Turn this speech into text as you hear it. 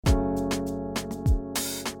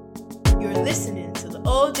You're listening to the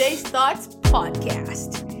OJ Thoughts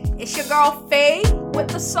Podcast. It's your girl Faye with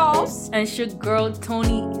the sauce. And it's your girl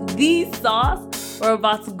Tony, the sauce. We're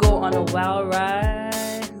about to go on a wild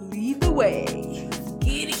ride. Lead the way.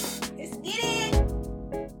 Get it. Let's get it.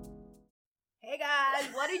 Hey guys,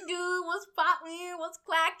 what it do? What's poppin'? What's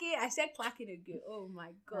clacking? I said clacking again. Oh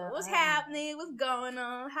my god. What's happening? What's going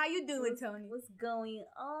on? How you doing, Tony? What's going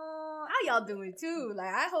on? How y'all doing too?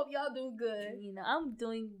 Like, I hope y'all doing good. You know, I'm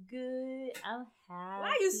doing good. I'm happy. Why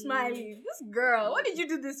are you smiling? This girl, what did you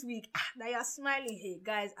do this week? Now you're smiling. Hey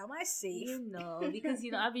guys, am I safe? You know, because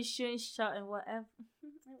I've been shooting shot and whatever.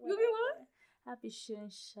 You be what? I've been shooting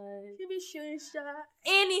shot. You be shooting shot.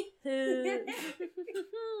 Anywho.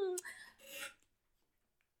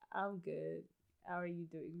 I'm good. How are you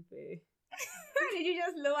doing, Faye? Did you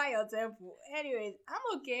just lower your tempo? Anyways,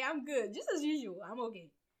 I'm okay. I'm good. Just as usual. I'm okay.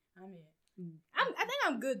 I'm here. I think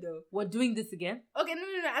I'm good though. We're doing this again? Okay, no.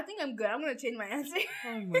 I think I'm good. I'm gonna change my answer.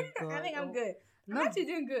 Oh my god. I think I'm good. I'm actually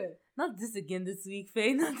doing good. Not this again this week,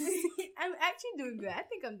 Faye. Not this. I'm actually doing good. I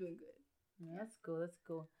think I'm doing good. Yeah, that's cool. That's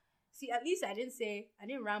cool. See, at least I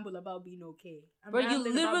didn't ramble about being okay. But you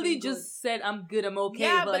literally just said I'm good, I'm okay.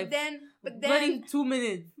 Yeah, but then 2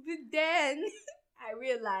 minutes. But then I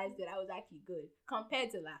realized that I was actually good compared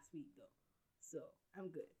to last week though. So I'm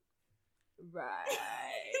good. Right.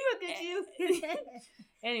 Look at you.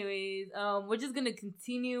 Anyways, we're just gonna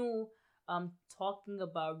continue talking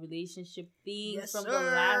about relationship things from the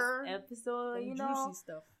last episode. Some juicy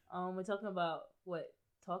stuff. We're talking about what?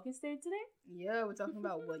 Talking stage today? Yeah, we're talking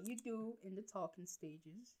about what you do in the talking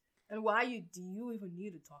stages and why do you even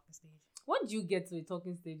need a talking stage? When do you get to a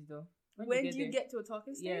talking stage though? When do you get to a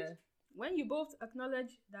talking stage? Yeah. When you both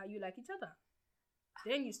acknowledge that you like each other.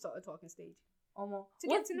 Then you start a talking stage.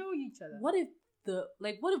 Get to know each other. What if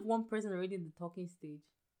one person already in the talking stage?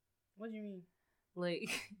 What do you mean? Like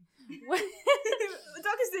what?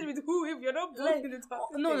 Talking stage with who if you're not both in the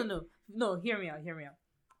talking stage? No, hear me out.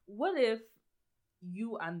 What if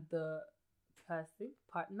you and the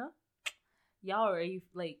partner, y'all already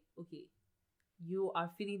okay, you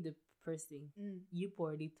are feeling the person, you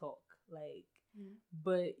already talk,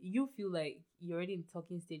 but you feel like you're already in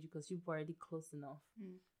talking stage because you've already close enough,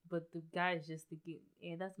 but the guy is just thinking,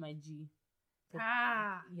 hey, that's my G.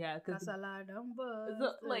 Yeah, because that's a lot of numbers.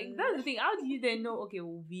 So, that's the thing. How do you then know, okay,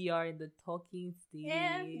 we are in the talking stage?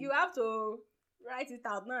 Yeah, you have to write it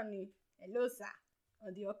out, Nani. Hello, sir.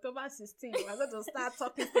 On the October 16th, we're going to start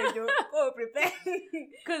talking stage. Go prepare.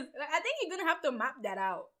 Because I think you're going to have to map that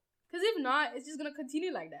out. Because if not, it's just going to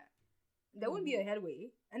continue like that. There won't be a headway.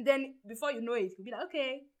 And then before you know it, you'll be like,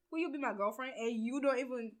 okay, will you be my girlfriend? And you don't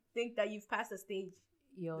even think that you've passed a stage.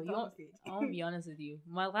 Yo, I won't be honest with you.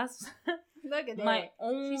 My last... Look at that. My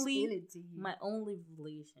only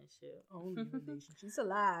relationship. It's a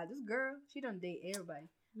lie. This girl, she don't date everybody.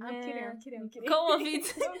 Yeah. I'm kidding. Come on,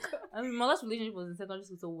 Pete. I mean, my last relationship was in secondary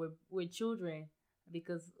school, so we're children.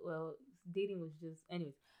 Because, well, dating was just...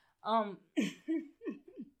 Anyways.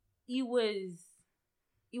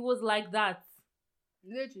 It was like that.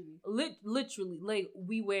 Literally. Literally. Like,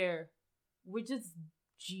 we're just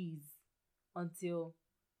G's until...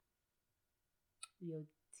 Yo,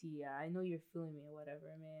 Tia, I know you're feeling me or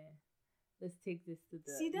whatever, man. Let's take this to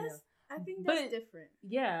the... See, I think that's different.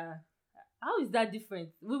 Yeah. How is that different?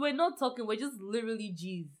 We were not talking, we're just literally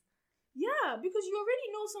G's. Yeah, because you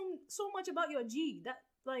already know so much about your G. That,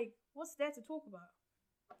 what's there to talk about?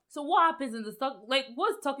 So what happens in the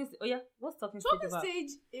what's talking... Oh, yeah? What's talking stage about? Talking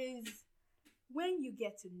stage is when you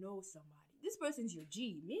get to know somebody. This person's your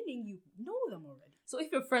G, meaning you know them already. So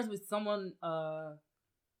if you're friends with someone, I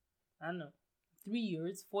don't know, 3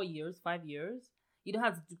 years, 4 years, 5 years, you don't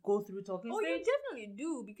have to go through talking stage? Oh, you definitely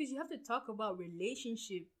do, because you have to talk about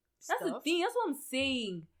relationship stuff. That's the thing. That's what I'm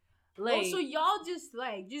saying. So y'all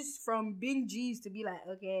just from being G's to be like,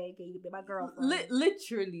 okay, you can be my girlfriend.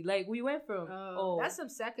 Literally, we went from that's some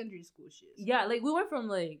secondary school shit. Yeah, we went from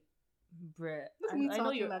bruh. I know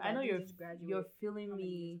you're feeling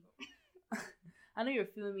me. I know you're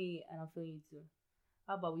feeling me, and I'm feeling you too.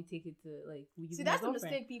 How about we take it to see, that's the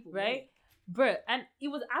mistake people right? Make. Bruh, and it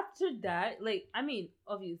was after that,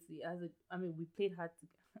 obviously, we played hard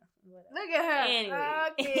together. Look at her. Anyway.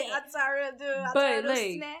 Okay, that's how I do. But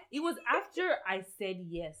it was after I said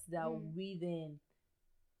yes that we then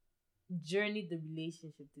journeyed the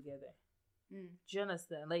relationship together. Do you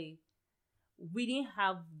understand? We didn't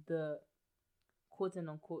have the quote and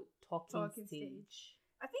unquote talking stage.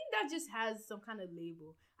 I think that just has some kind of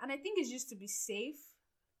label, and I think it's just to be safe,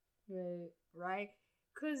 right?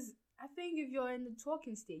 Because I think if you're in the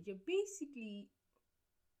talking stage, you're basically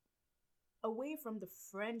away from the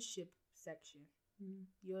friendship section.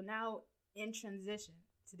 You're now in transition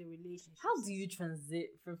to the relationship. How do you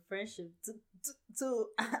transit from friendship to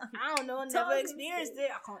I don't know. Never experienced it.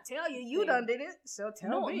 I can't tell you. You done did it, so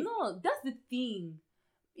tell me. No, that's the thing.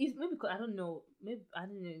 It's maybe I don't know. Maybe I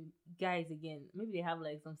don't know. Guys, again, maybe they have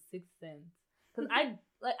like some sixth sense. Because I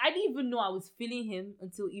didn't even know I was feeling him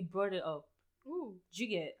until he brought it up. Ooh, did you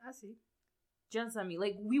get? I see. Do you understand me?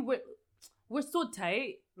 Like we're so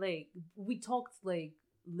tight. Like we talked like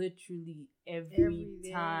literally every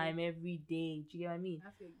time, every day. Do you get what I mean?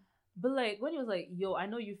 I feel you. But like when he was like, "Yo, I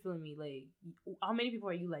know you're feeling me. Like, how many people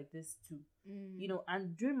are you like this to?" You know,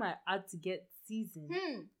 and during my Hard to Get season, do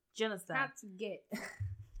you understand? Hard to Get.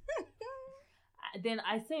 Then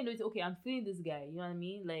I say, okay, I'm feeling this guy. You know what I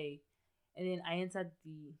mean? Like, and then I entered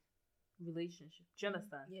the relationship. Do you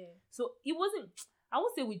understand? Yeah. So it wasn't. I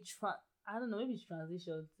won't say I don't know. Maybe it's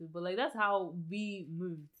transition too, but like that's how we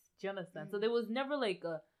moved. Do you understand? So there was never like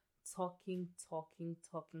a talking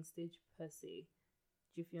stage per se.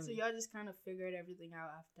 Do you feel me? So y'all just kind of figured everything out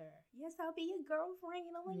after. Yes, I'll be your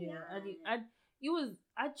girlfriend. Yeah, it was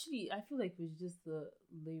actually. I feel like it was just a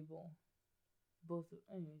label.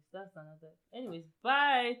 Anyways, that's another. Anyways,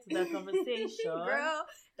 bye to that conversation. Girl,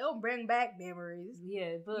 don't bring back memories.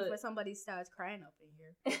 Yeah, but before somebody starts crying up in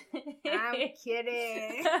here. I'm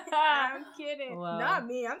kidding. I'm kidding. Wow. Not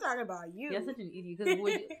me. I'm talking about you. You're such an idiot.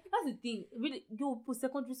 That's the thing. Really, yo, for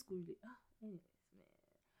secondary school. Anyways, man.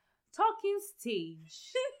 Talking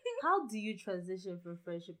stage. How do you transition from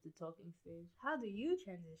friendship to talking stage? How do you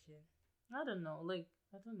transition? I don't know. Like,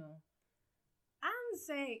 I don't know. I'm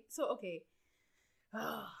saying so. Okay.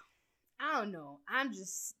 I don't know. I'm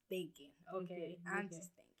just thinking. Okay. I'm just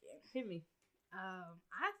thinking. Hit me.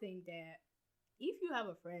 I think that if you have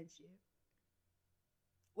a friendship,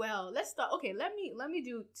 well, let's start. Okay, let me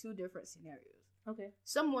do two different scenarios. Okay.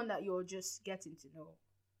 Someone that you're just getting to know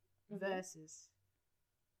versus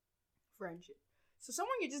friendship. So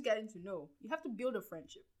someone you're just getting to know, you have to build a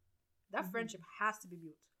friendship. That friendship has to be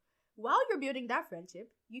built. While you're building that friendship,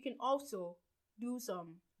 you can also do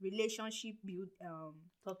some relationship build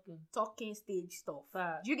talking stage stuff.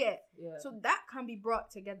 Do you get? Yeah. So that can be brought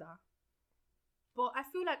together. But I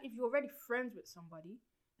feel like if you're already friends with somebody,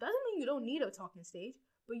 doesn't mean you don't need a talking stage,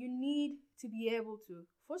 but you need to be able to,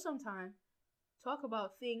 for some time, talk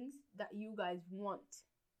about things that you guys want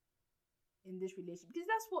in this relationship. Because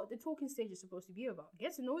that's what the talking stage is supposed to be about.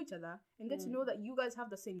 Get to know each other and get to know that you guys have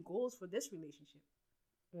the same goals for this relationship.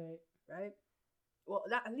 Right? Well,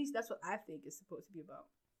 at least that's what I think it's supposed to be about.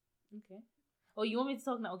 Okay. Oh, you want me to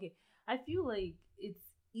talk now? Okay. I feel like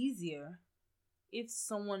it's easier if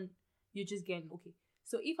someone you're just getting... Okay.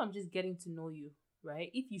 So if I'm just getting to know you, right?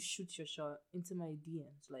 If you shoot your shot into my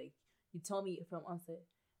DMs, like you tell me from onset,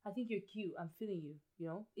 I think you're cute, I'm feeling you, you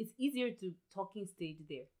know? It's easier to talking stage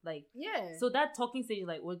there. Like, yeah. So that talking stage is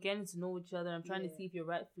like, we're getting to know each other. I'm trying to see if you're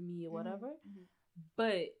right for me or whatever.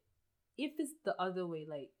 But if it's the other way,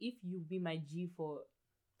 like if you be my G for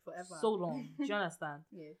forever, so long, do you understand?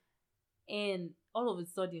 Yeah. And all of a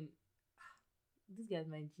sudden, this guy's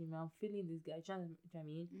my G, man. I'm feeling this guy. Do you know what I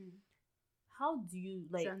mean? How do you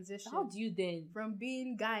like transition? How do you then from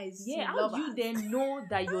being guys? Yeah. How do you then know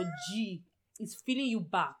that your G is feeling you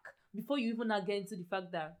back before you even not get into the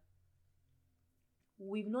fact that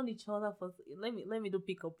we've known each other for? Let me do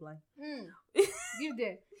pick up line. Give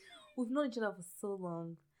there. We've known each other for so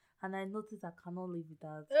long. And I noticed I cannot live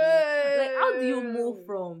without you. Like, how do you move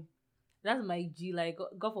from that's my G, like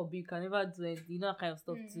God forbid you can never do it, you know, that kind of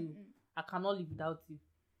stuff too. I cannot live without you.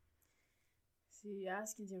 See, you're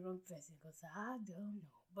asking the wrong person because I don't know.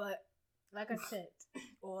 But like I said,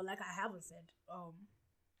 or like I haven't said,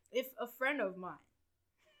 if a friend of mine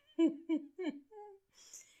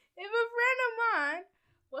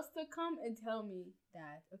was to come and tell me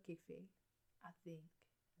that, okay, Faye, I think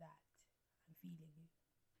that I'm feeling you.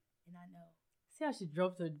 And I know. See how she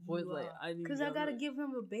dropped her voice like I didn't. Because I gotta give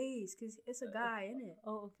him a base. Because it's a guy, isn't it?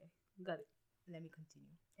 Oh, okay, got it. Let me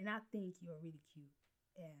continue. And I think you're really cute,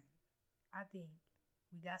 and I think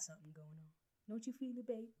we got something going on. Don't you feel it,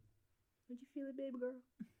 babe? Don't you feel it, baby girl?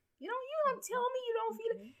 You don't tell me you don't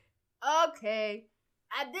feel it. Okay.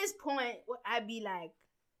 At this point, I'd be like,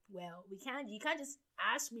 well, you can't just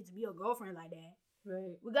ask me to be your girlfriend like that.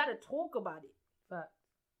 Right. We gotta talk about it. Fact.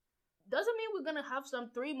 Doesn't mean we're gonna have some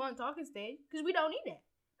 3-month talking stage, because we don't need that.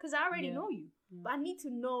 Because I already know you. Yeah. But I need to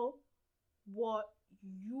know what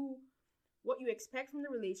you expect from the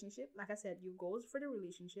relationship. Like I said, your goals for the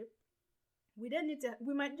relationship. We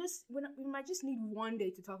might just need one day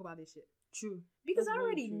to talk about this shit. True. Because I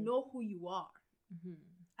already know who you are.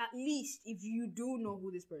 At least if you do know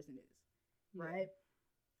who this person is. Right?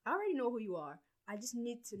 I already know who you are. I just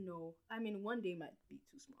need to know. I mean, one day might be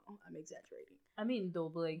too small. I'm exaggerating. I mean, though,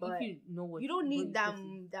 but if you know what you don't need that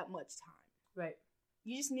pussy. that much time, Right?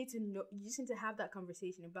 You just need to know. You just need to have that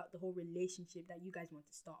conversation about the whole relationship that you guys want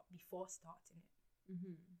to start before starting it.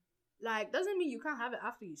 Mm-hmm. Like, doesn't mean you can't have it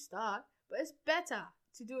after you start, but it's better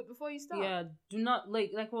to do it before you start. Yeah, do not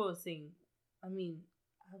like what I was saying. I mean,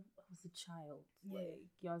 I was a child. Yeah. Like,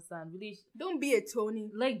 you understand? Really, don't be a Tony.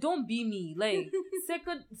 like, don't be me. Like,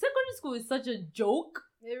 secondary school is such a joke.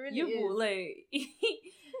 It really is.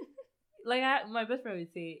 Like, my best friend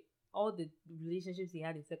would say all the relationships he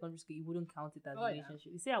had in secondary school, he wouldn't count it as a relationship.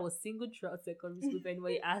 Yeah. He said I was single throughout secondary school. If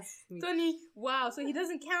anybody asked me, Tony, wow, so he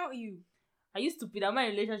doesn't count you. Are you stupid? Am I in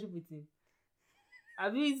a relationship with him? I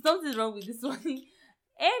mean, something's wrong with this one.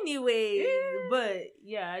 Anyway, but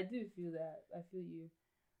yeah, I do feel that. I feel you.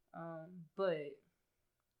 But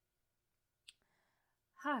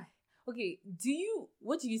hi. Okay,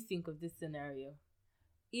 what do you think of this scenario?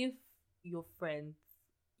 If your friend,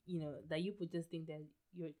 that you would just think that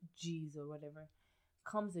your G's or whatever,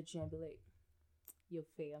 comes at you and be like, "Yo,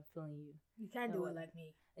 Faye, I'm feeling you. You can't do it like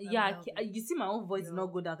me." Yeah, you see my own voice is not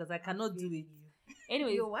go down because I cannot do it.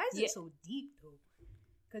 Anyway, why is it so deep though?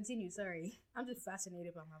 Continue. Sorry, I'm just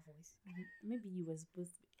fascinated by my voice. Maybe you were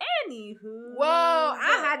supposed to be. Anywho, whoa,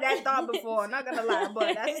 I had that thought before. Not gonna lie,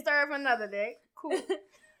 but that's a story for another day. Cool.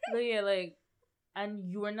 So yeah, and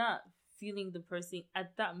you are not feeling the person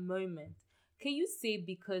at that moment. Can you say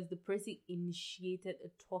because the person initiated a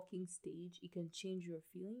talking stage, it can change your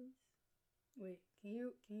feelings? Wait, can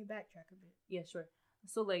you backtrack a bit? Yeah, sure.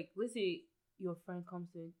 So let's say your friend comes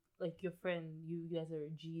in, your friend, you guys are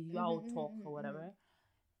G's, you all talk or whatever.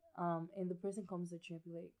 And the person comes at you and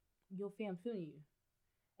be like, "Yo, Faye, I'm feeling you,"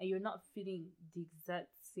 and you're not feeling the exact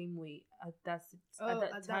same way at that time.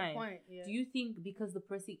 That point, yeah. Do you think because the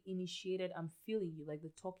person initiated "I'm feeling you," like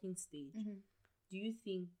the talking stage, do you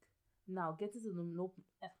think now getting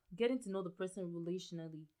to know the person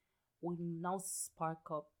relationally will now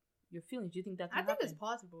spark up your feelings? Do you think that can happen? I think it's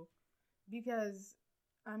possible because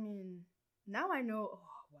I mean now I know.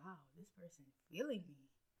 Oh wow, this person feeling me.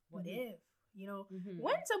 What if?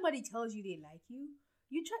 When somebody tells you they like you,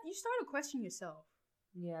 you start to question yourself.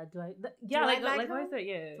 Yeah, Do I like I her? said,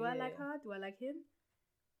 yeah. Do I like her? Do I like him?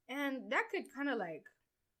 And that could kind of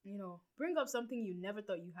bring up something you never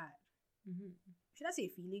thought you had. Should I say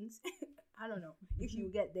feelings? I don't know if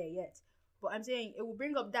you get there yet, but I'm saying it will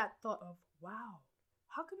bring up that thought of, wow,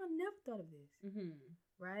 how come I never thought of this?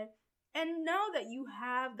 Right? And now that you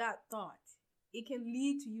have that thought, it can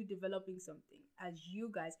lead to you developing something as you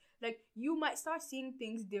guys, you might start seeing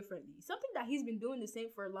things differently. Something that he's been doing the same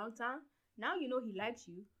for a long time. Now you know he likes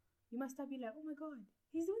you. You might start being like, oh my God,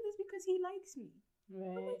 he's doing this because he likes me.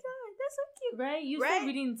 Right. Oh my God, that's so cute. Right? You start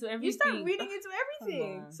reading into everything. You start reading into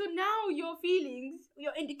everything. So now your feelings,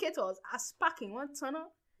 your indicators are sparking. One turn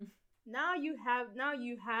up. Now you have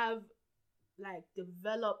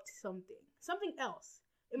developed something else.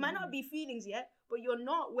 It might not be feelings yet, but you're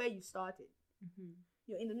not where you started.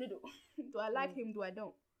 You're in the middle. Do I like him? Do I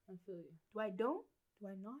don't? I feel you. Do I don't? Do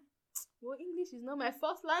I not? Well, English is not my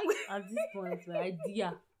first language. At this point,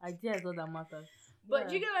 idea is all that matters.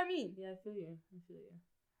 But you get what I mean? Yeah, I feel you.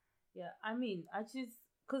 Yeah, I mean,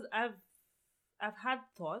 because I've had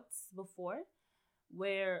thoughts before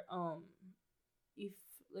where if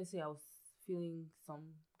let's say I was feeling some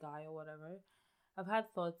guy or whatever, I've had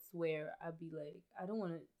thoughts where I'd be like, I don't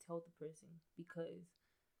want to tell the person because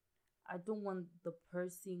I don't want the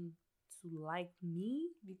person to like me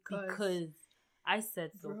because I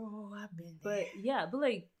said so. Bro, I've been there. But yeah, but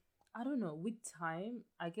I don't know. With time,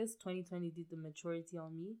 I guess 2020 did the maturity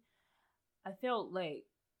on me. I felt like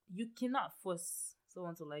you cannot force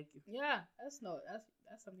someone to like you. Yeah, that's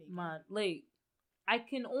something. Man, I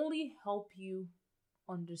can only help you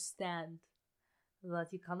understand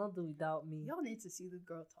that you cannot do without me. Y'all need to see the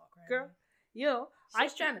girl talk right Girl, now. What are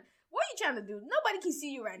you trying to do? Nobody can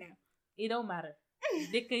see you right now. It don't matter.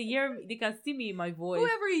 They can hear me. They can see me in my voice.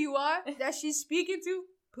 Whoever you are that she's speaking to,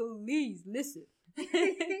 please listen.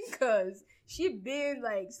 Because she been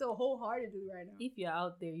so wholeheartedly right now. If you're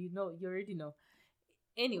out there, you already know.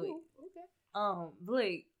 Anyway, ooh,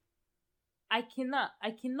 okay. I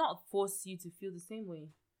cannot force you to feel the same way.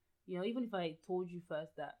 Even if I told you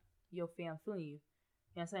first that you're Faye, I'm feeling you.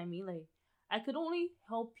 You know what I mean? I could only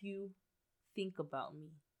help you think about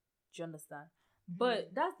me. Do you understand?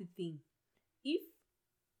 But that's the thing. If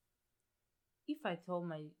I tell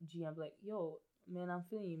my G, I'm like, yo, man, I'm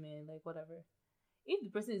feeling you, man, whatever. If the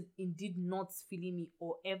person is indeed not feeling me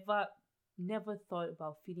or ever never thought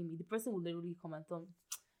about feeling me, the person will literally come and tell me,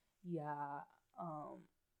 yeah,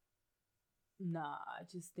 nah, I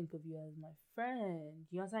just think of you as my friend.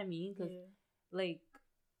 You know what I mean? Because like,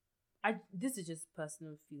 this is just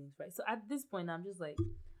personal feelings, right? So at this point, I'm just like,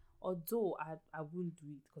 although I wouldn't do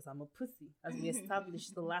it because I'm a pussy, as we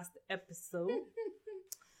established the last episode,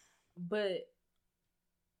 but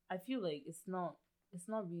I feel like it's not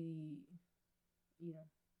really, you know,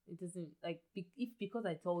 it doesn't, like, if because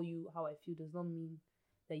I told you how I feel does not mean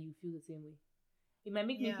that you feel the same way. It might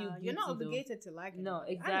make me feel guilty. You're not obligated to like it. No,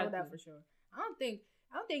 exactly. I know that for sure. I don't think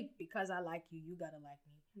because I like you, you gotta like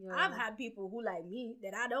me. Yeah. I've had people who like me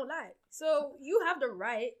that I don't like. So you have the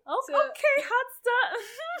right. Okay, hot stuff.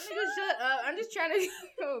 Nigga, shut up. I'm just trying to.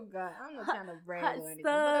 Oh God, I'm not trying to brag or anything.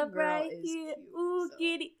 Hot But a girl right is here. cute. Ooh, So,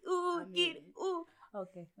 get it. Ooh, get it. Ooh.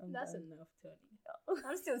 Okay, that's enough, Tony.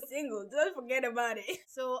 I'm still single. Don't forget about it.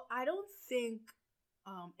 So I don't think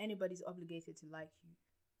anybody's obligated to like you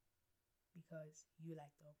because you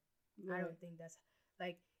like them. Right. I don't think that's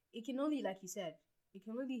like it can only, like you said, it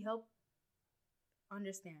can only help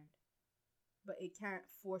understand, but it can't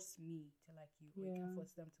force me to like you, or it can't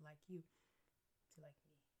force them to like you, to like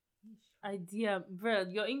me. Idea, bro,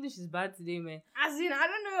 your English is bad today, man. As in, I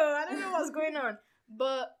don't know what's going on,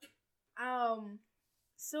 but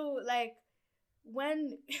so like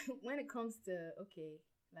when it comes to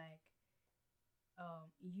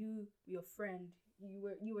your friend,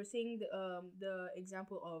 you were saying the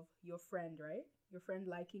example of your friend, right? Your friend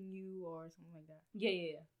liking you or something like that.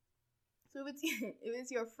 Yeah. So if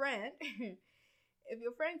it's your friend, if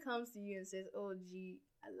your friend comes to you and says, "Oh, gee,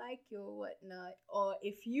 I like you," or whatnot, or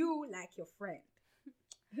if you like your friend,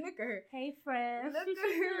 look at her. Hey, friend. Look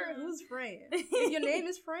at her. Who's friend? If your name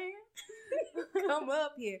is friend, come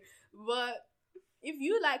up here. But if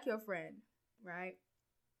you like your friend, right,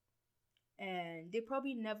 and they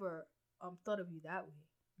probably never thought of you that way,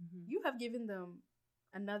 you have given them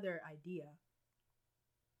another idea.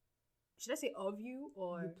 Should I say of you,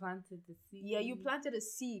 or you planted the seed? Yeah, you planted a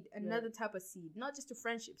seed, another type of seed, not just a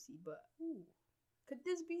friendship seed, but could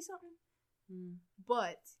this be something?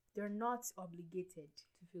 But they're not obligated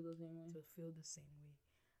to feel the same way.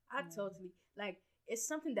 I totally it's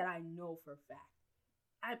something that I know for a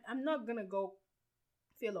fact. I'm not gonna go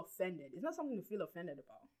feel offended. It's not something to feel offended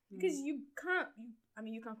about because you can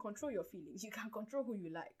control your feelings. You can control who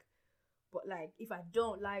you like, but like if I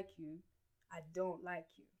don't like you, I don't like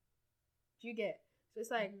you. Do you get? So it's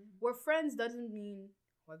like we're friends doesn't mean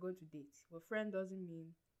we're going to date. We're friends doesn't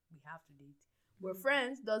mean we have to date. We're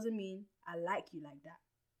friends doesn't mean I like you like that.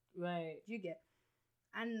 Right. Do you get?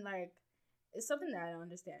 And like it's something that I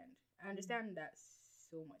understand. I understand that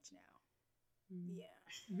so much now.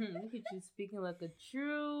 Yeah. Look at you speaking like a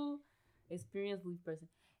true experienced lead person.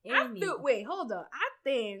 Wait, hold on. I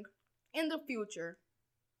think in the future,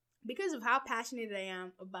 because of how passionate I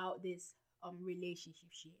am about this relationship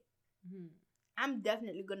shit, I'm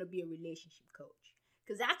definitely gonna be a relationship coach.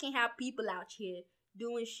 Cause I can have people out here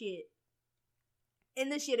doing shit in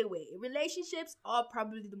the shitty way. Relationships are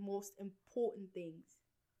probably the most important things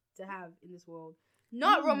to have in this world.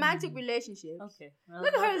 Not romantic relationships. Okay.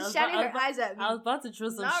 Look at her shining her eyes at me. I was about to throw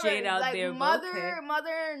some shade out there. Mother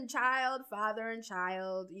and child, father and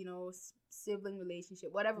child, sibling relationship,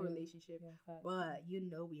 whatever relationship. Yeah, but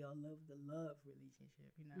we all love the love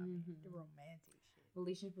relationship, the romantic shit.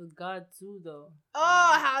 Relationship with God too, though.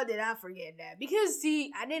 Oh, how did I forget that? Because see,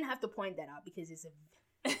 I didn't have to point that out because it's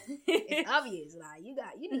it's obvious. Like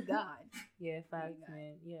you need God. Yeah, facts,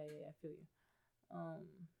 man. Yeah, I feel you.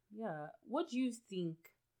 Yeah. What do you think?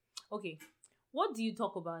 Okay, what do you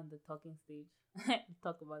talk about in the talking stage?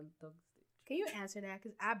 Can you answer that?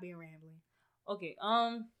 Because I've been rambling. Okay.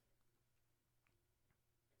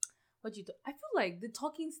 What you? I feel like the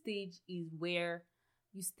talking stage is where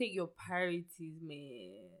you state your priorities,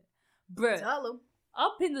 man. Bruh. Tell them.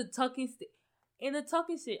 Up in the talking stage. In the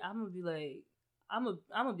talking stage, I'm gonna be like, I'm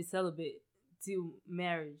gonna be celibate till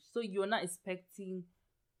marriage. So you're not expecting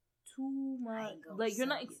too much. Like you're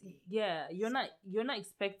not. You're not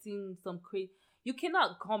expecting some crazy. You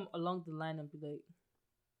cannot come along the line and be like,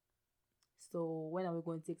 so when are we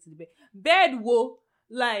going to take to the bed? Whoa.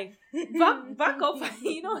 Like back off.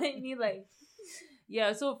 You know what I mean? Like,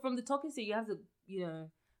 yeah. So from the talking stage, you have to,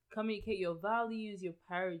 communicate your values, your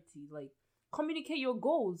priorities, like communicate your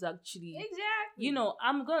goals. Actually, exactly.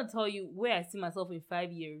 I'm gonna tell you where I see myself in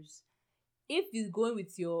 5 years. If it's going with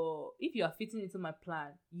if you are fitting into my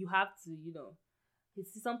plan, you have to,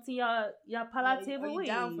 it's something you're palatable with.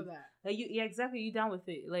 Down for that? Like exactly. You down with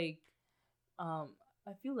it? Like,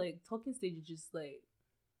 I feel like talking stage is just like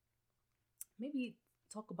maybe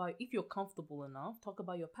talk about, if you're comfortable enough, talk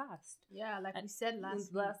about your past. Yeah, like we said in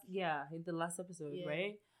the last episode,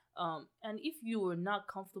 right? And if you are not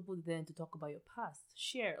comfortable then to talk about your past,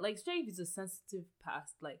 share. Like, share if it's a sensitive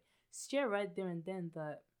past. Like, share right there and then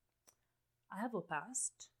that I have a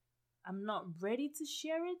past. I'm not ready to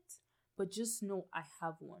share it, but just know I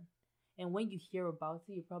have one. And when you hear about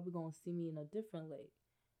it, you're probably gonna see me in a different light.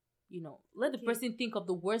 Let the person think of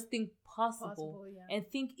the worst thing possible and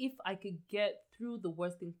think if I could get through the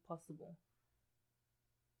worst thing possible,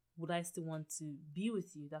 would I still want to be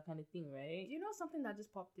with you? That kind of thing, right? You know something that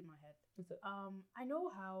just popped in my head? I know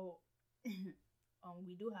how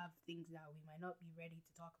we do have things that we might not be ready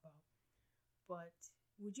to talk about, but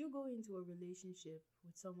would you go into a relationship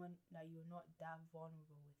with someone that you're not that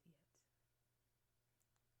vulnerable with yet?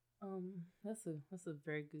 That's a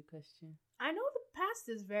very good question. I know the past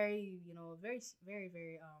is very, very, very,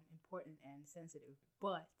 very important and sensitive,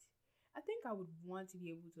 but I think I would want to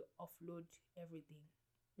be able to offload everything.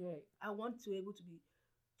 Right. I want to be able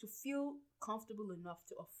to feel comfortable enough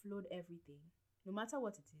to offload everything, no matter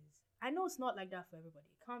what it is. I know it's not like that for everybody.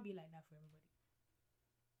 It can't be like that for everybody.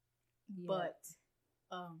 Yeah. But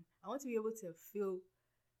I want to be able to feel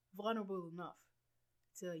vulnerable enough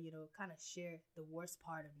to, kind of share the worst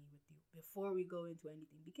part of me with you before we go into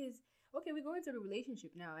anything. Because, okay, we go into the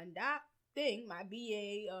relationship now, and that thing might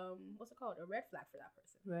be a a red flag for that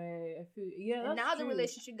person. Right. I feel, yeah. And that's now true. The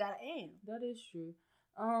relationship gotta end. That is true.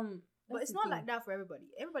 But it's not like that for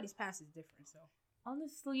everybody. Everybody's past is different. So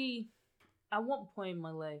honestly, at one point in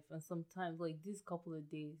my life, and sometimes like these couple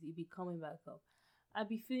of days, it be coming back up. I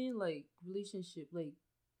be feeling like relationship, like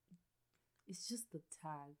it's just a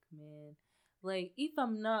tag, man. Like if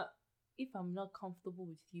I'm not comfortable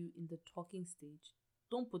with you in the talking stage,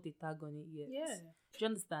 don't put a tag on it yet. Yeah. Do you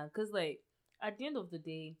understand? Because like at the end of the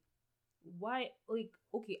day, why, like,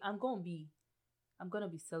 okay, I'm gonna be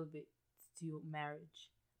celibate till marriage.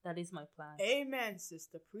 That is my plan. Amen,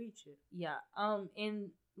 sister, preach it. Yeah.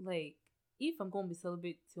 And like if I'm gonna be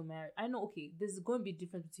celibate till marriage, I know, okay, there's going to be a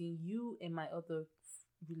difference between you and my other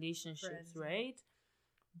relationships, friends, right?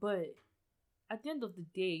 But at the end of the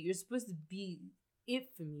day, you're supposed to be it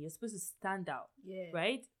for me. You're supposed to stand out. Yeah.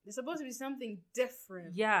 Right? There's supposed to be something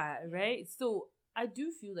different. Yeah, right? So I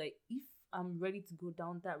do feel like if I'm ready to go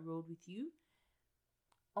down that road with you,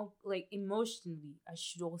 like emotionally, I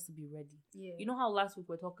should also be ready. Yeah. You know how last week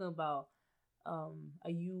we're talking about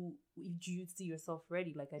do you see yourself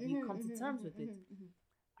ready? Like, have you come to terms with it?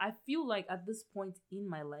 I feel like at this point in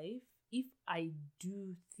my life, if I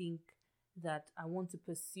do think that I want to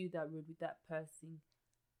pursue that road with that person,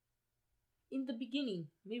 in the beginning,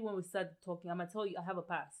 maybe when we started talking, I might tell you I have a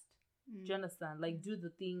past. Do you understand? Like, do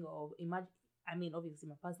the thing of imagine. I mean, obviously,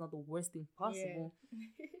 my past is not the worst thing possible.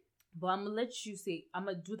 Yeah. But I'm going to let you say, I'm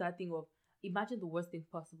going to do that thing of imagine the worst thing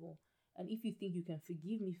possible. And if you think you can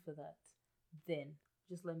forgive me for that, then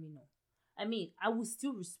just let me know. I mean, I will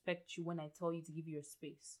still respect you when I tell you to give you your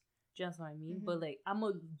space. Do you understand what I mean? But like, I'm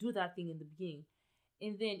going to do that thing in the beginning.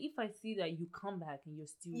 And then if I see that you come back and you're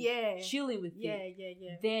still chilling with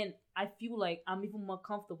it, then I feel like I'm even more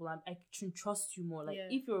comfortable. I can trust you more. Like,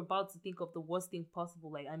 if you're about to think of the worst thing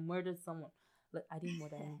possible, like I murdered someone. Like, I didn't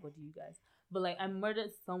murder anybody, you guys. But like, I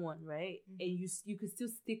murdered someone, right? And you could still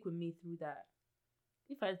stick with me through that.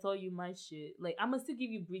 If I tell you my shit, like, I'm gonna still give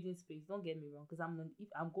you breathing space. Don't get me wrong, because I'm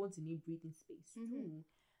going to need breathing space too.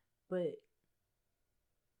 But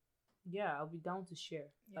yeah, I'll be down to share.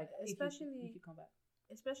 Yeah, like, especially if you come back.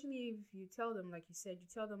 Especially if you tell them, like you said, you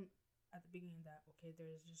tell them at the beginning that, okay,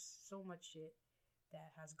 there's just so much shit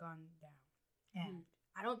that has gone down. And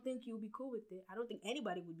I don't think you'll be cool with it. I don't think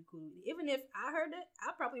anybody would be cool with it. Even if I heard it,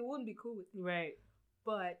 I probably wouldn't be cool with it. Right.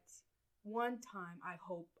 But one time, I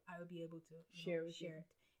hope I will be able to share it.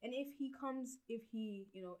 And if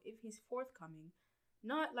he's forthcoming,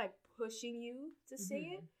 not like pushing you to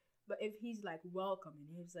say it, but if he's like welcoming,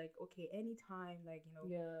 he's like, okay, anytime, like,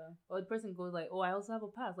 Yeah. Or the person goes like, oh, I also have a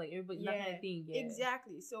past, like everybody, that kind of thing. Yeah.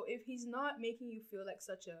 Exactly. So if he's not making you feel like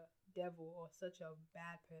such a devil or such a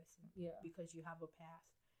bad person because you have a past,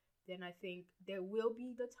 then I think there will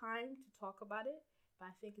be the time to talk about it.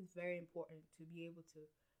 But I think it's very important to be able to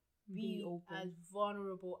be open, as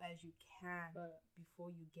vulnerable as you can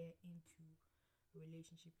before you get into a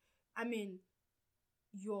relationship. I mean,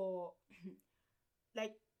 you're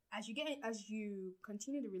like, as you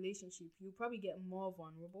continue the relationship, you probably get more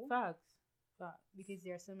vulnerable. Facts. Because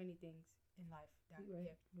there are so many things in life that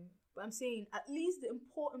But I'm saying at least the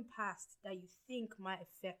important past that you think might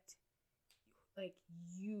affect like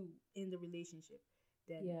you in the relationship.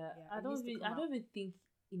 Then I don't even think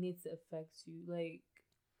it needs to affect you. Like,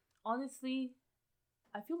 honestly,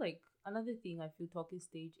 I feel like another thing I feel talking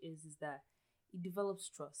stage is that it develops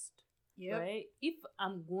trust. Yeah. Right? If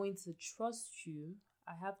I'm going to trust you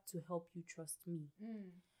I have to help you trust me.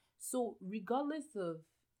 So regardless of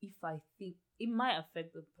if I think it might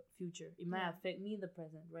affect the future, it might affect me in the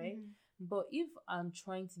present, right? But if I'm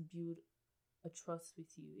trying to build a trust with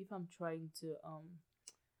you, if I'm trying to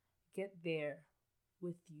get there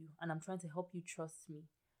with you, and I'm trying to help you trust me,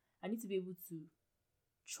 I need to be able to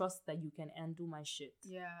trust that you can handle my shit.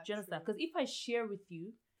 Yeah. Do you understand? Because if I share with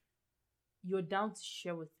you, you're down to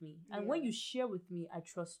share with me. And when you share with me, I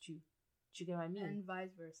trust you. Do you get what I mean? And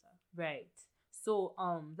vice versa. Right. So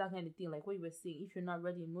that kind of thing, like what you were saying, if you're not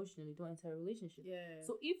ready emotionally, don't enter a relationship. Yeah.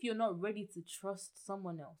 So if you're not ready to trust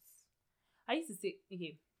someone else, I used to say,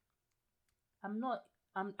 okay, I'm not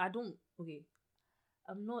a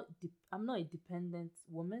dependent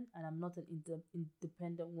woman, and I'm not an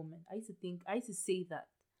independent woman. I used to say that.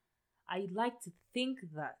 I like to think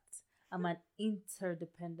that I'm an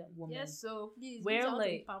interdependent woman. Yes, so please. Where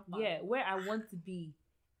I want to be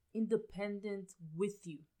independent with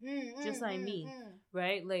you. Just what I mean.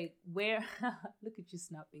 Right? Like where look at you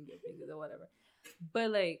snapping your fingers or whatever.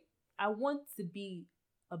 But like I want to be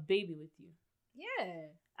a baby with you.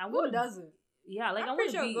 Yeah. Who doesn't? Yeah, like I'm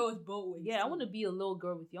pretty sure it goes both ways. Yeah, I want to be a little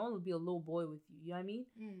girl with you. I want to be a little boy with you. You know what I mean?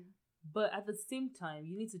 But at the same time,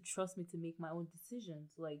 you need to trust me to make my own decisions.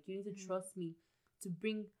 Like you need to trust me to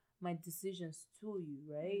bring my decisions to you,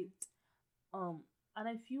 right? And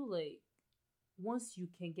I feel like once you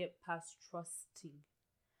can get past trusting,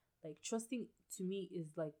 like trusting to me is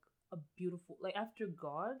like a beautiful, like after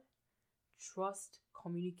God, trust,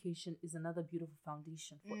 communication is another beautiful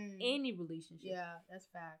foundation for any relationship. Yeah, that's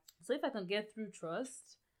fact. So if I can get through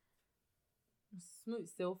trust, smooth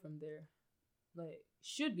sail from there. Like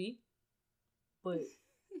should be, but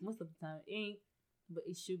most of the time it ain't. But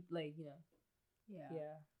it should, like, you know.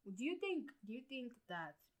 Yeah. Do you think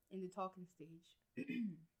that in the talking stage, do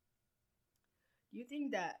you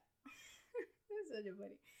think that that's such a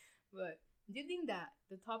funny, but do you think that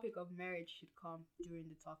the topic of marriage should come during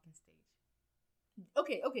the talking stage?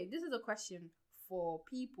 Okay, this is a question for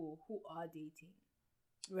people who are dating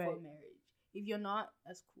for marriage. If you're not,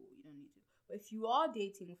 that's cool, you don't need to. But if you are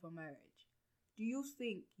dating for marriage, do you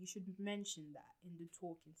think you should mention that in the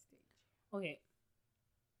talking stage? Okay.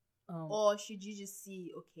 Or should you just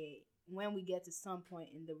see, okay, when we get to some point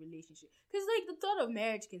in the relationship? Because, like, the thought of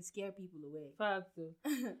marriage can scare people away. Fact.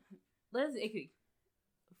 Okay.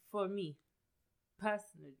 For me,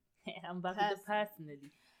 personally, I'm back to the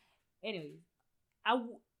personally. Anyways,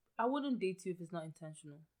 I wouldn't date you if it's not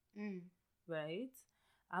intentional. Right?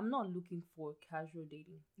 I'm not looking for casual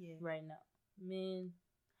dating right now. Man,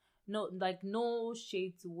 no, like, no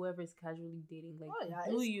shade to whoever is casually dating. Like,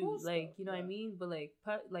 do you, cool like, stuff, you know what I mean? But,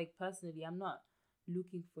 like, personally, I'm not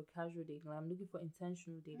looking for casual dating. Like, I'm looking for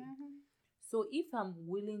intentional dating. So, if I'm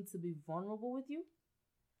willing to be vulnerable with you,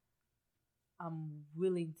 I'm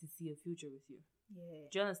willing to see a future with you. Yeah.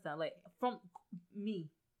 Do you understand? Like, from me,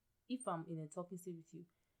 if I'm in a talking stage with you,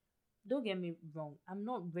 don't get me wrong, I'm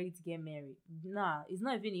not ready to get married. Nah, it's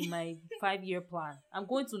not even in my 5-year plan. I'm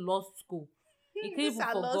going to law school. You can't even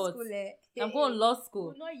forget. I'm going law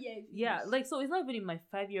school. Not yet. Yeah, like, so it's not even in my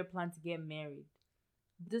 5-year plan to get married.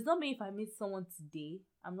 Does not mean if I meet someone today,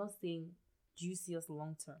 I'm not saying, do you see us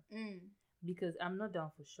long term? Because I'm not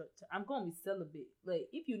down for short term. I'm going to be celibate. Like,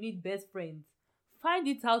 if you need best friends, find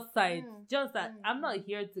it outside. Just that I'm not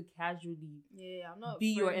here to casually I'm not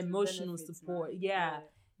be your emotional support. Yeah.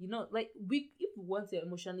 You know, like, if we want to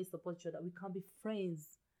emotionally support each other, we can be friends.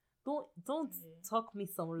 Don't talk me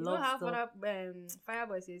some love stuff. You know how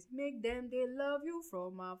Fireboy says, make them, they love you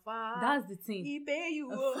from afar. That's the thing. He pay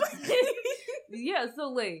you. Yeah, so,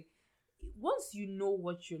 like, once you know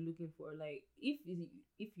what you're looking for, like,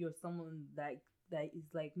 if you're someone that is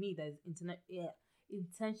like me, that is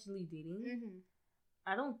intentionally dating,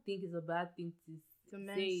 I don't think it's a bad thing to say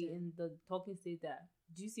mention in the talking stage that,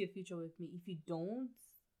 do you see a future with me? If you don't,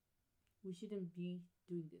 we shouldn't be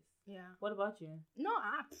doing this. Yeah. What about you? No,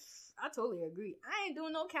 I totally agree. I ain't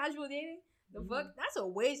doing no casual dating. The fuck? That's a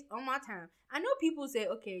waste of my time. I know people say,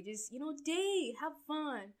 okay, just, date, have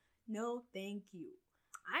fun. No, thank you.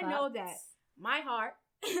 I know that my heart,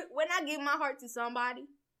 when I give my heart to somebody,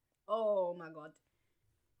 oh my God,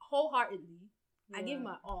 wholeheartedly, I give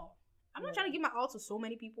my all. I'm not trying to give my all to so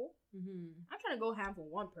many people. I'm trying to go ham for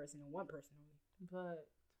one person and one person only. But,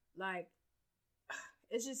 like,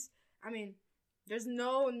 it's just, I mean, there's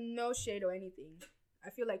no shade or anything. I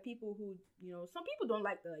feel like people who, some people don't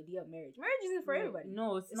like the idea of marriage. Marriage isn't for everybody.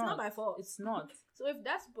 No, it's not. It's not by fault. It's not. So if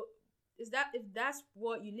that's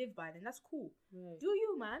what you live by, then that's cool. Right. Do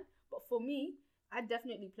you, man? But for me, I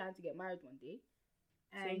definitely plan to get married one day.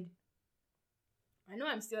 And I know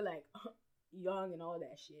I'm still, like, young and all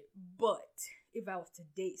that shit. But if I was to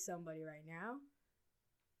date somebody right now,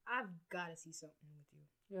 I've gotta see something with you.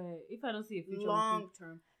 Right. If I don't see a future long with you,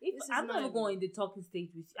 term, if I'm not even going in the talking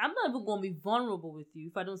stage with you, I'm not even going to be vulnerable with you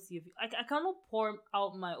if I don't see a future. I cannot pour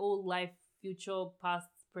out my whole life, future, past,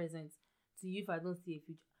 present to you if I don't see a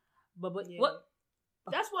future. But what?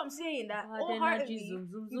 That's what I'm saying. That wholeheartedly,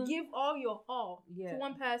 you give all your all to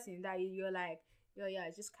one person that you're like, yo, yeah,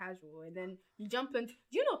 it's just casual, and then you jump in.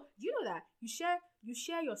 You know that you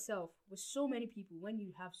share yourself with so many people when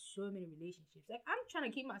you have so many relationships. Like, I'm trying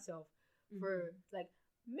to keep myself for like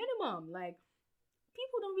minimum. Like,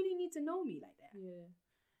 people don't really need to know me like that. Yeah.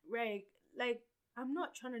 Right. Like, I'm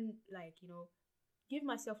not trying to like, give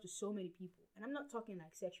myself to so many people, and I'm not talking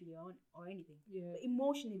like sexually or anything. Yeah. But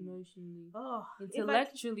emotionally. Oh,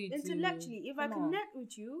 intellectually. If I connect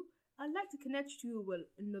with you, I'd like to connect with you well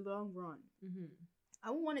in the long run. I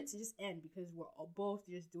don't want it to just end because we're all both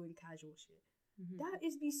just doing casual shit. That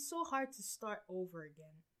is be so hard to start over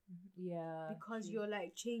again. Yeah. Because you're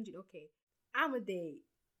like changing. Okay, I'm a date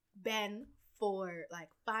Ben for like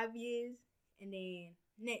 5 years, and then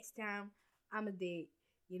next time I'm a date,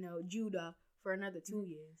 Judah for another 2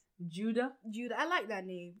 years. Judah, I like that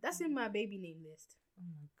name. That's in my baby name list. Oh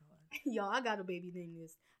my god. Yo, I got a baby name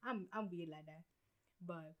list. I'm weird like that,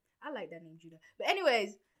 but I like that name, Judah. But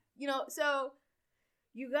anyways, so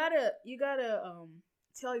you gotta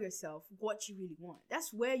tell yourself what you really want.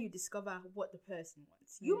 That's where you discover what the person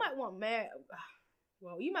wants. You might want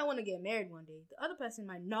you might want to get married one day. The other person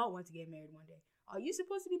might not want to get married one day. Are you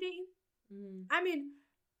supposed to be dating? I mean,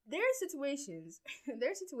 there are situations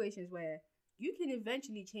where you can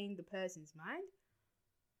eventually change the person's mind.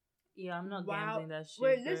 Yeah, I'm not gambling that shit.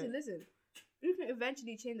 Wait, listen. You can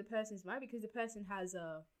eventually change the person's mind because the person has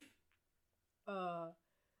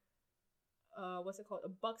what's it called? A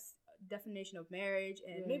Buck's definition of marriage,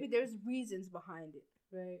 and maybe there's reasons behind it.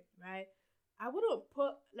 Right. I wouldn't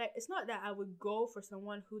put it's not that I would go for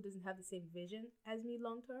someone who doesn't have the same vision as me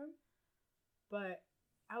long term, but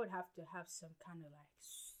I would have to have some kind of like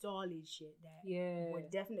solid shit that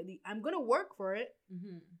would definitely. I'm gonna work for it.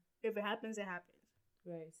 If it happens, it happens.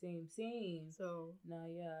 Right. Same. So no,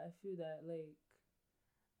 yeah, I feel that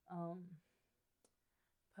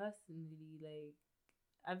personally,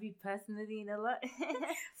 I be personally in a lot.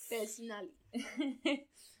 Personally.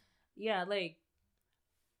 Yeah,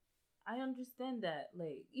 I understand that.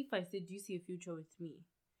 If I said, do you see a future with me?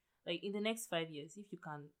 In the next 5 years, if you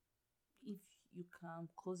can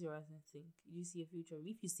close your eyes and think, do you see a future?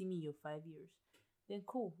 If you see me in your 5 years, then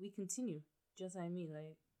cool, we continue. Just what I mean,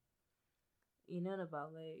 not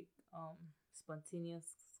about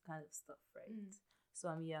spontaneous kind of stuff, right? So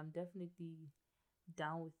I'm definitely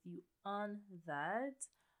down with you on that.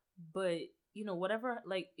 But whatever,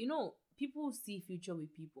 people see future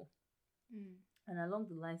with people, and along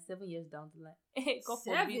the line, 7 years down the line,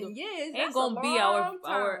 7 years ain't gonna be our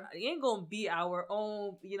ain't gonna be our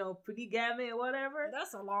own polygamy or whatever.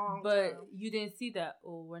 That's a long but time. You didn't see that.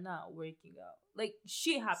 Oh, we're not working out.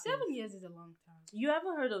 Shit happens. 7 years is a long time. You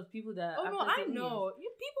haven't heard of people that? Oh no, I know.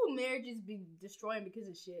 People marriages be destroying because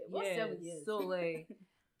of shit. What's 7 years? So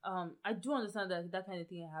I do understand that kind of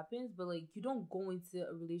thing happens, but you don't go into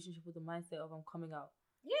a relationship with the mindset of I'm coming out.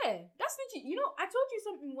 Yeah, that's legit. I told you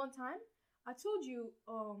something one time. I told you,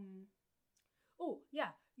 oh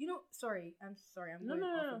yeah, sorry, I'm going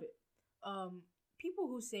off a bit. People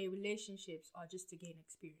who say relationships are just to gain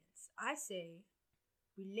experience. I say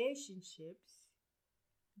relationships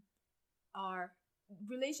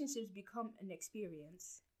become an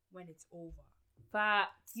experience when it's over.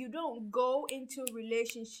 Facts. You don't go into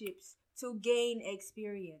relationships to gain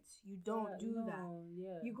experience. You don't do that.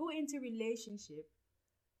 Yeah. You go into relationships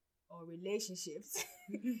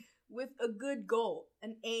with a good goal,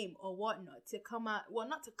 an aim or whatnot to come out. Well,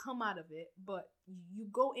 not to come out of it, but you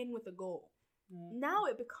go in with a goal. Now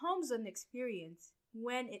it becomes an experience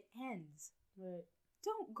when it ends. Right.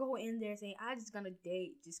 Don't go in there saying, I'm just gonna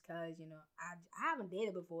date just because, I haven't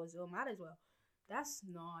dated before, so might as well. That's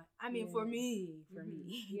not, for me.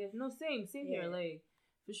 Yeah, no, same here,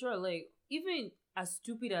 for sure, even as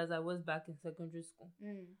stupid as I was back in secondary school,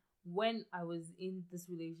 when I was in this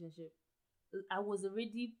relationship, I was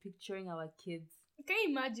already picturing our kids. Can you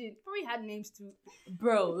imagine? Probably had names too.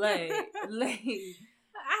 Bro, I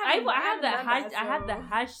had the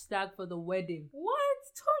hashtag for the wedding. What?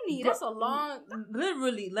 Tony, that's a long...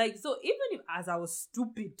 Literally, so even if as I was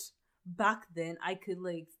stupid back then, I could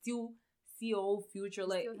still see a whole future.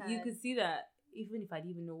 You could see that even if I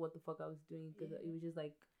didn't even know what the fuck I was doing, because it was just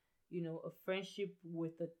a friendship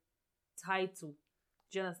with a title.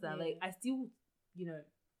 Do you understand? I still,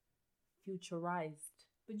 futurized.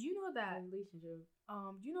 But do you know that relationship.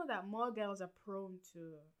 do you know that more girls are prone to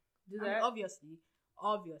Do I mean, that? obviously,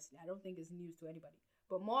 I don't think it's news to anybody.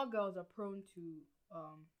 But more girls are prone to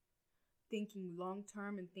thinking long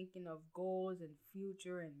term and thinking of goals and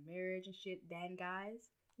future and marriage and shit than guys.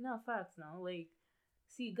 No, facts now. Like,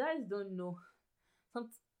 see, guys don't know. Some,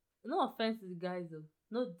 no offense to the guys though,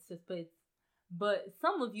 no disrespect, but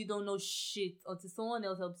some of you don't know shit until someone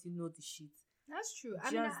else helps you know the shit. That's true.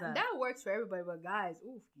 I mean, Just that. that works for everybody, but guys,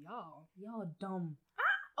 oof, Y'all dumb.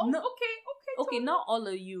 Oh, No. okay. Okay, not all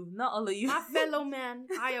of you. Not all of you. My fellow man,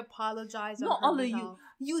 I apologize. Not on her all of you. behalf.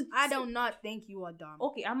 You. I do not think you are dumb.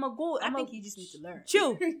 Okay, I'ma go. I think you just need to learn.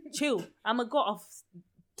 Chill. I'ma go off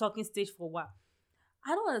talking stage for a while.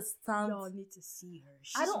 I don't understand. Y'all need to see her.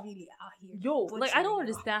 She's really out here. I don't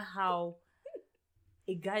understand how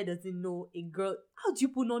a guy doesn't know a girl. How do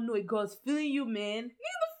people not know a girl's feeling you, man?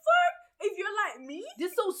 the fuck? If you're like me, They're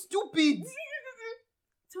so stupid.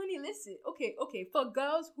 Tony, listen. Okay. For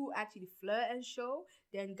girls who actually flirt and show,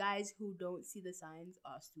 then guys who don't see the signs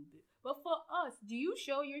are stupid. But for us, do you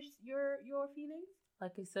show your feelings?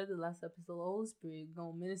 Like I said the last episode, Holy Spirit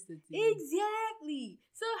gonna minister to you. Exactly.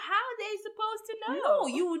 So how they supposed to know? No,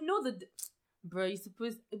 you would know the. Bruh,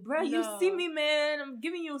 you see me, man. I'm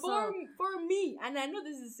giving you some. For me, and I know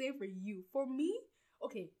this is the same for you. For me,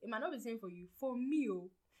 okay, it might not be the same for you. For me,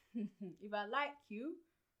 if I like you,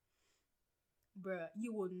 bruh,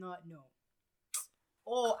 you will not know.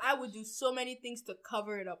 Or I would do so many things to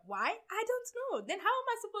cover it up. Why? I don't know. Then how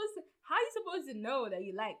are you supposed to know that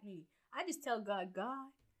you like me? I just tell God,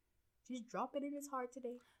 just drop it in his heart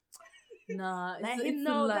today. Nah, let him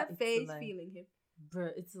know that Faye's feeling him.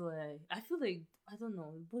 Bruh, it's like, I feel like, I don't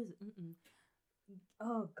know, boys,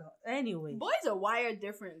 oh god, anyway. Boys are wired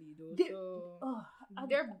differently, though.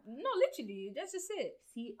 They're, no, literally, that's just it.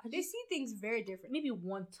 See, they see things very different. Maybe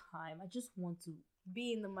one time, I just want to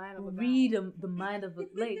be in the mind of a guy. Read the mind of a,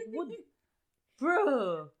 like, what,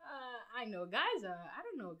 bruh. I know, guys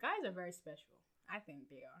are very special. I think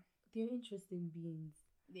they are. They're interesting beings.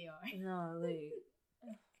 They are. No, like...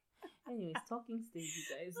 Anyways, talking stage, you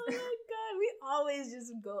guys. Oh my god, we always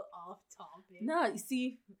just go off topic. Nah,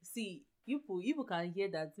 see, you can hear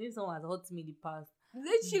that. Maybe someone has hurt me in the past.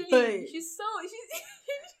 Literally, she's so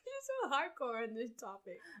hardcore on this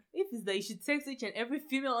topic. If it's that you should text each and every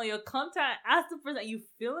female on your contact, ask the person, are you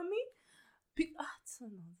feeling me? I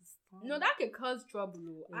don't understand. No, that can cause trouble.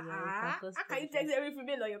 Yeah, how can you text every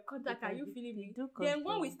female on your contact? Are you feeling me? Then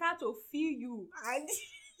when we start to feel you, and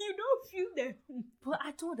you don't feel them. But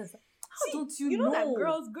I don't understand. How don't you know? You know that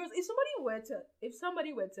girls, if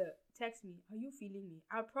somebody were to text me, are you feeling me?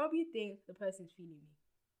 I'd probably think the person's feeling me.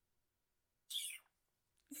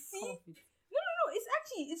 See? No. It's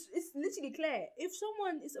actually, it's literally clear.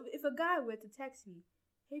 If a guy were to text me,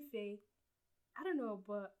 hey Faye, I don't know,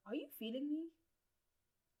 but are you feeling me?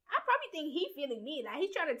 I probably think he feeling me. Like,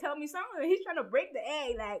 he's trying to tell me something. He's trying to break the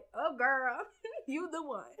egg. Like, oh, girl, you the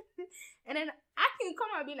one. And then I can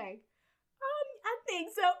come out and be like, I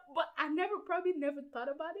think so. But I probably never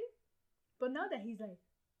thought about it. But now that he's like,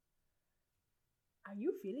 are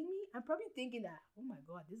you feeling me? I'm probably thinking that, oh my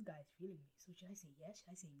God, this guy's feeling me. So should I say yes?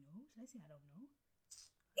 Should I say no? Should I say I don't know?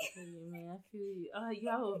 Man, I feel you.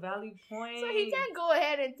 You have a valid point. So he can go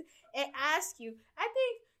ahead and ask you. I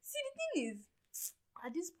think, see, the thing is,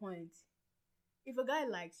 at this point, if a guy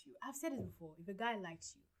likes you, I've said it before, if a guy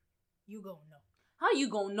likes you, you gonna know. How you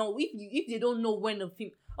gonna know if they don't know when the film?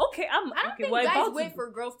 Okay, I don't think guys wait for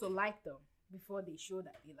girls to like them before they show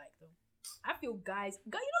that they like them. I feel guys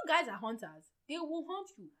are hunters. They will hunt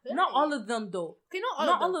you. Not all of them though. Okay,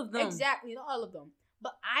 not all of them. Exactly, not all of them.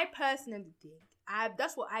 But I personally think,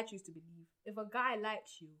 that's what I choose to believe. If a guy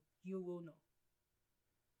likes you, you will know.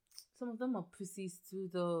 Some of them are pussies too,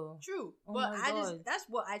 though. True, but that's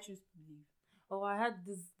what I choose to believe. Oh, I had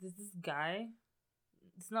this guy.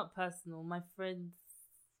 It's not personal. My friend's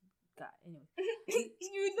guy. Anyway,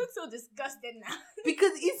 you look so disgusted now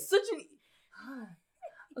because it's such an.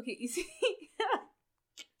 Okay, you see,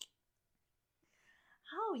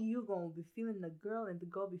 how you gonna be feeling the girl and the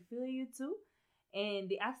girl be feeling you too, and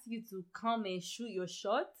they ask you to come and shoot your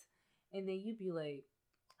shot, and then you be like,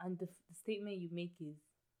 and the statement you make is,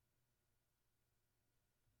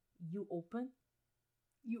 you open?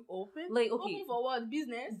 You open? Like, okay. Open for what?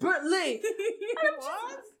 Business? But like,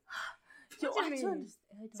 what?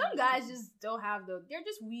 Some guys just don't have they're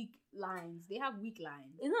just weak lines. They have weak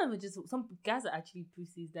lines. It's not even just, some guys are actually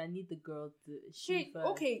pussies that need the girl to shoot first.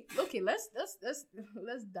 Okay, let's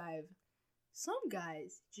dive. Some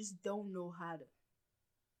guys just don't know how to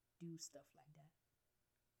do stuff like that.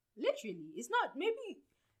 Literally. It's not, maybe,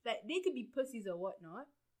 like, they could be pussies or whatnot,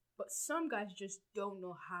 But some guys just don't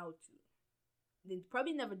know how to. They've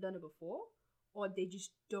probably never done it before, or they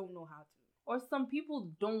just don't know how to. Or some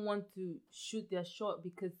people don't want to shoot their shot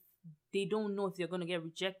because they don't know if they're gonna get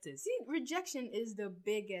rejected. See, rejection is the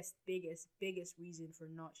biggest reason for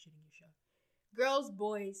not shooting your shot. Girls,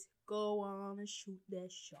 boys, go on and shoot their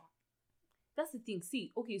shot. That's the thing.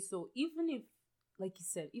 See, okay, so even if, like you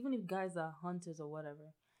said, even if guys are hunters or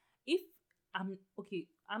whatever, if I'm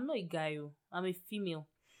not a guy, I'm a female,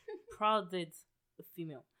 prouded a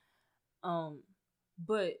female.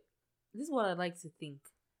 But this is what I like to think.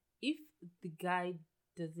 If the guy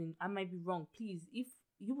doesn't, I might be wrong. Please, if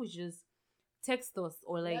you would just text us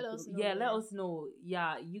or like, let us know.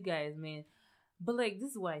 Yeah, you guys, man. But like,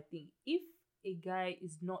 this is what I think. If a guy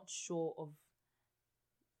is not sure of,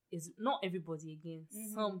 is not everybody again,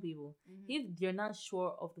 some people. If they're not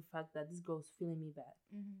sure of the fact that this girl's feeling me bad,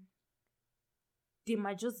 they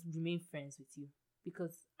might just remain friends with you.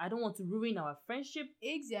 Because I don't want to ruin our friendship.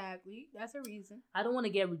 Exactly. That's a reason. I don't want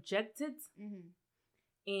to get rejected.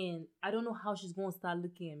 And I don't know how she's going to start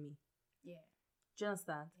looking at me. Yeah. Do you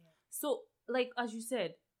understand? Yeah. So, like, as you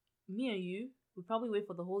said, me and you, we probably wait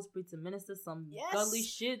for the Holy Spirit to minister some godly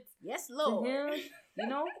shit. Yes, Lord. To him, you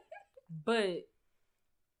know? But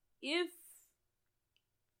if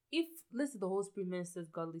listen, the Holy Spirit ministers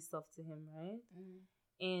godly stuff to him, right?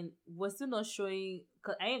 And we're still not showing,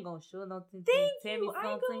 cause I ain't gonna show nothing. Thank you.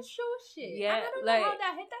 I ain't gonna show shit. Yeah, I don't know how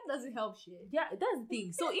that doesn't help shit. Yeah, that's the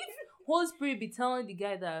thing. So if Holy Spirit be telling the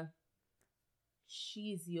guy that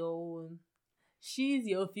she's your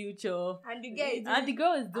future, and the guy and the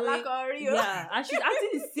girl is doing, and she's acting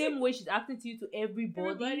the same way she's acting to you to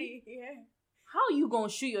everybody. Yeah. How are you gonna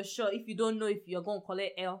shoot your shot if you don't know if you're gonna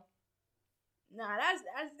collect L? Nah, that's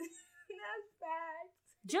bad.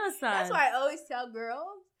 Just that's why I always tell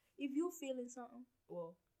girls, if you feeling something,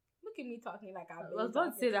 well, look at me talking like I'm. I was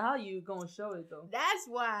about to say that. How you gonna show it though? That's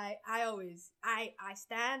why I always I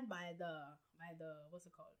stand by the what's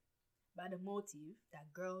it called? By the motive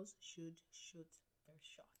that girls should shoot their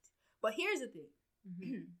shot. But here's the thing: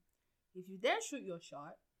 if you then shoot your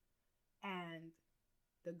shot, and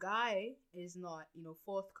the guy is not,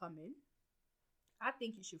 forthcoming, I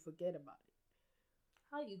think you should forget about it.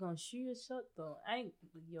 How you gonna shoot your shot though? I'm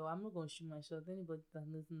not gonna shoot my shot. Anybody that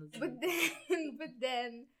listens. But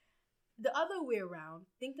then, the other way around.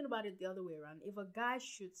 Thinking about it the other way around. If a guy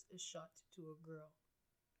shoots a shot to a girl,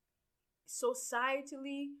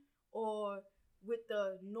 societally or with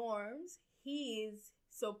the norms, he is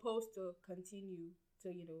supposed to continue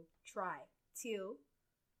to try till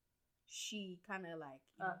she kind of like.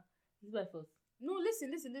 He's by force. No,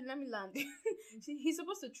 listen. Let me land. He's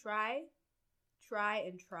supposed to try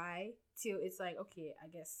till it's like, okay, I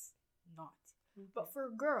guess not. But for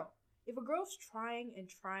a girl, if a girl's trying and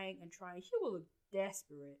trying, she will look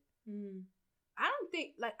desperate. I don't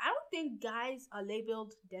think guys are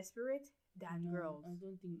labeled desperate than girls. I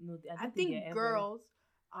don't think no. I think girls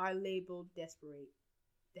are labeled desperate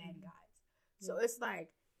than guys. So it's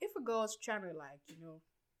like, if a girl's trying to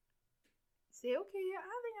say, okay,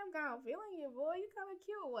 I think I'm kind of feeling you, boy, you kind of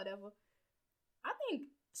cute or whatever. I think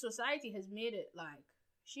society has made it like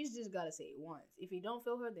she's just gotta say it once. If you don't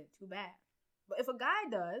feel her, then too bad. But if a guy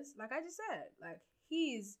does, like I just said, like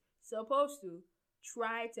he's supposed to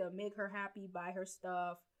try to make her happy, buy her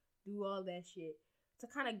stuff, do all that shit to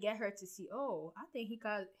kind of get her to see, oh, I think he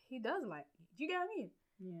does like me. Do you get what I mean?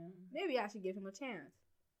 Yeah. Maybe I should give him a chance.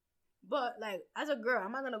 But like as a girl,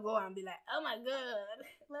 I'm not gonna go out and be like, oh my god,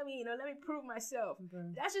 let me prove myself.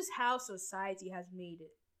 That's just how society has made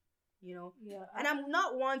it. Yeah. And I'm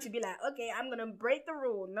not one to be like, okay, I'm gonna break the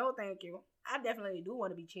rule. No, thank you. I definitely do want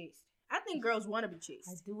to be chased. I think girls want to be chased.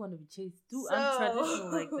 I do want to be chased too. So, I'm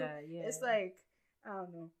traditional like that. Yeah. It's like, I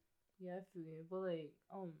don't know. Yeah, I feel it. But like,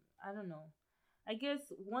 I don't know. I guess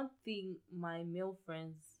one thing my male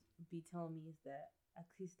friends be telling me is that at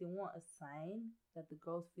least they want a sign that the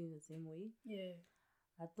girls feel the same way. Yeah.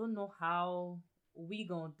 I don't know how we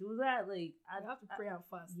gonna do that. Like, I have to pray and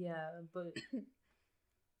fast. Yeah, but.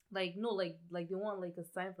 Like, no, like they want, like, a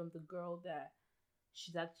sign from the girl that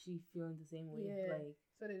she's actually feeling the same way. Yeah. Like,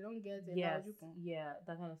 so they don't get it. Yeah,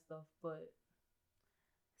 that kind of stuff. But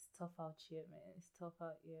it's tough out here, man. It's tough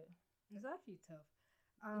out here. It's actually tough.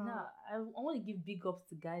 I want to give big ups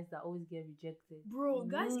to guys that always get rejected.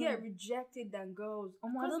 Bro, guys get rejected than girls.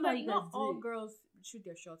 I don't know how you guys not all girls shoot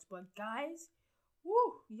their shots, but guys,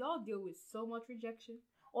 woo, y'all deal with so much rejection.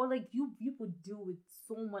 Or, like, you people deal with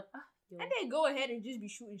so much... And they go ahead and just be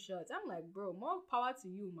shooting shots. I'm like, bro, more power to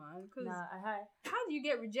you, man. Cause how do you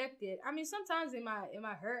get rejected? I mean, sometimes it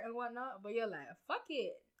might hurt and whatnot, but you're like, fuck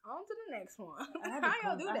it, on to the next one. How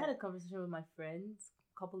y'all do that? I had a conversation with my friends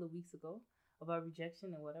a couple of weeks ago about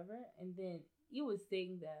rejection and whatever, and then he was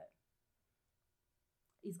saying that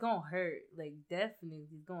it's gonna hurt, like definitely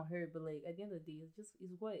it's gonna hurt, but like at the end of the day, it's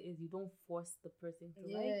what it is. You don't force the person to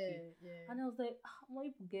like you. Yeah. And I was like, why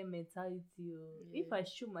people get mentality? If I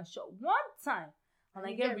shoot my shot one time and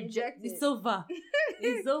I get rejected, it's over.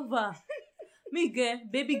 It's over. Me girl,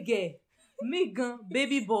 baby girl. Me girl,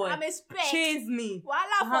 baby boy. I'm a spec. Chase me. No,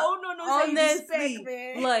 honestly, spec,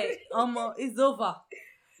 man. Like it's over.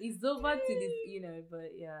 It's over to this,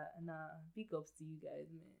 but yeah, nah, big ups to you guys,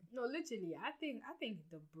 man. No, literally, I think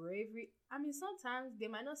the bravery, I mean, sometimes they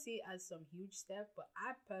might not see it as some huge step, but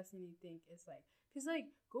I personally think it's like, because like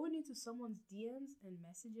going into someone's DMs and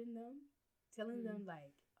messaging them, telling them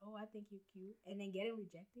like, oh, I think you're cute, and then getting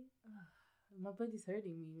rejected. My body's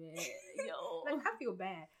hurting me, man. Yo. Like, I feel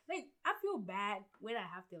bad. Like, I feel bad when I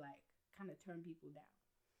have to like kind of turn people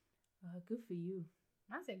down. Good for you.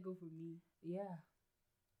 I said good for me. Yeah.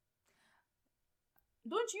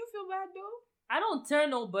 Don't you feel bad though? I don't turn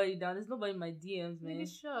nobody down. There's nobody in my DMs, man.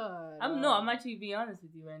 I'm actually being honest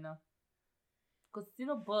with you right now. Cause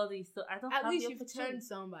nobody, so I don't. At have least the you've turned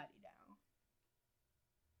somebody down.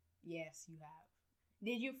 Yes, you have.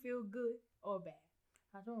 Did you feel good or bad?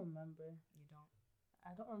 I don't remember. You don't.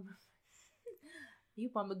 I don't remember.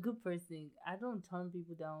 I'm a good person. I don't turn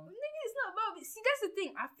people down. Nigga, it's not about me. See, that's the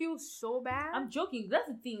thing. I feel so bad. I'm joking. That's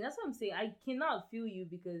the thing. That's what I'm saying. I cannot feel you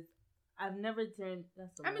because I've never turned.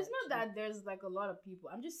 I mean, it's not that there's like a lot of people.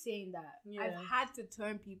 I'm just saying that I've had to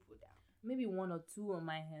turn people down. Maybe one or two on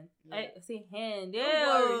my hand. Yeah. I say hand.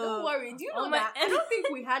 Don't worry. Do you know that? I don't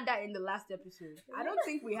think we had that in the last episode. I don't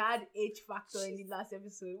think we had H factor in the last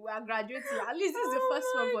episode. We are graduating. At least this is the first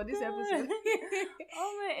one for this episode.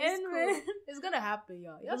 Man. It's gonna happen,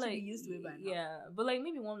 y'all. Y'all should be used to it by now. Yeah, but like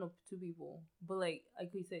maybe one or two people. But like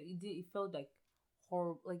you said, it felt like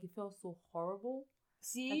horrible. Like it felt so horrible.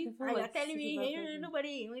 See, you're telling me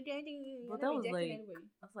nobody. But that was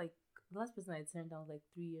like the last person I turned down was like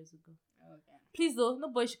 3 years ago. Okay. Please though,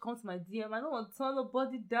 nobody should come to my DM. I don't want to turn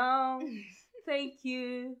nobody down. Thank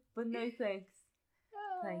you, but no thanks.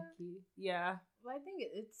 Thank you. Yeah. Well, I think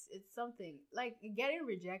it's something like getting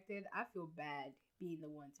rejected. I feel bad being the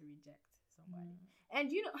one to reject somebody. And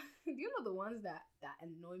do you know the ones that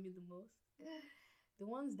annoy me the most? The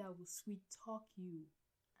ones that will sweet talk you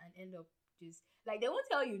and end up just like they won't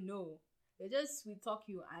tell you no. They just sweet talk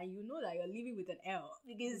you and you know that you're leaving with an L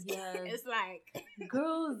because it's like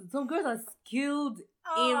some girls are skilled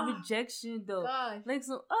in rejection though. Gosh. Like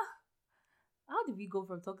how did we go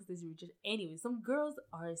from talking to rejection? Anyway, some girls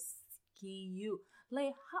are skilled.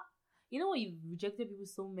 Like how when you rejected people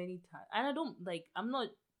so many times, and I don't like. I'm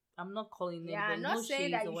not calling them. Yeah, I'm not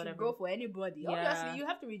saying that you should go for anybody. Yeah. Obviously, you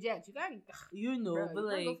have to reject. You can't. But you can't go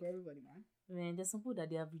for everybody, man. Man, there's some people that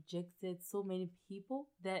they have rejected so many people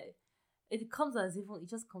that it comes as if it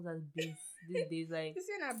just comes as beans these days. Like it's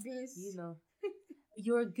not beans.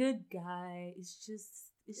 You're a good guy.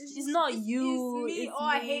 It's not you. It's me. It's me.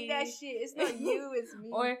 I hate that shit. It's not you. It's me.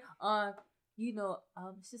 Or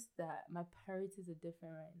it's just that my priorities are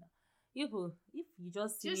different right now. If you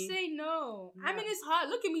just say no. Yeah. I mean, it's hard.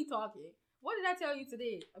 Look at me talking. What did I tell you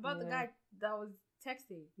today about the guy that was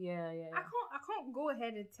texting? Yeah. I can't go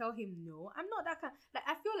ahead and tell him no. I'm not that kind. Like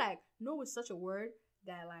I feel like no is such a word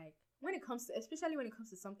that like especially when it comes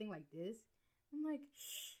to something like this, I'm like,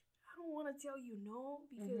 I don't want to tell you no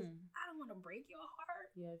because I don't want to break your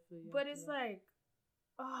heart. Yeah, I feel you. But it's like,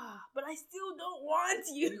 but I still don't want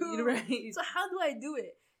you. You're right. So how do I do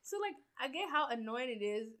it? So like, I get how annoying it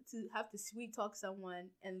is to have to sweet talk someone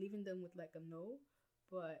and leaving them with like a no,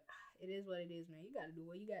 but it is what it is, man. You gotta do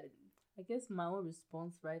what you gotta do. I guess my own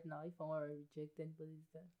response right now, if I want to reject anybody, is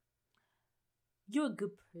that you're a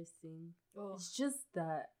good person. Oh. It's just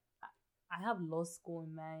that I have law school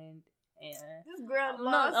in mind, and this girl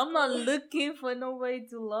I'm not looking for nobody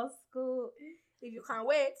to law school. If you can't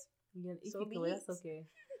wait, if you can wait, that's okay.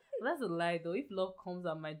 But that's a lie though. If love comes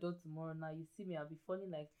at my door tomorrow, now you see me, I'll be funny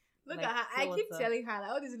like. Look at her. I keep telling her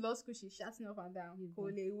like all this law school she's shutting up and down. Let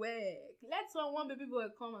one baby boy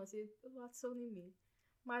come and say, "Oh, what's only me,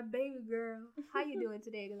 my baby girl? How you doing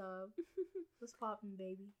today, love? What's poppin',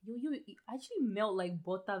 baby?" You actually melt like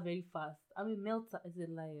butter very fast. I mean, melt is a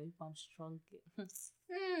liar if I'm strong.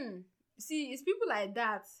 See, it's people like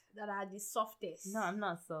that are the softest. No, I'm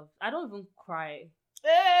not soft. I don't even cry.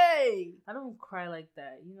 Hey! I don't cry like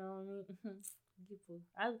that. You know what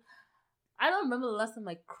I mean? I don't remember the last time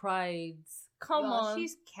I cried. Come on.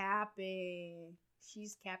 She's capping.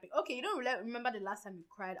 Okay, you don't remember the last time you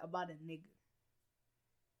cried about a nigga?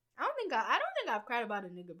 I don't think I've cried about a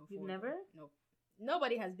nigga before. You've never? No.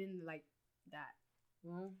 Nobody has been like that.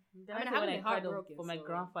 Well, I mean, I haven't been heartbroken for my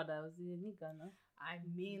grandfather. I was a nigga, no? I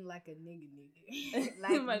mean, like a nigga.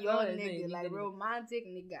 Like your nigga, like romantic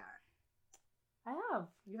nigga. I have.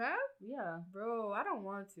 You have? Yeah. Bro, I don't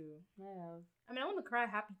want to. I have. I mean, I want to cry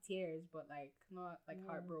happy tears, but like not like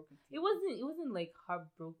heartbroken tears. It wasn't like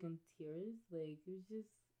heartbroken tears. Like it was just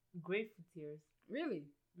grateful tears. Really?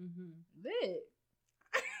 Mm-hmm. Lit.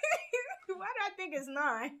 Why do I think it's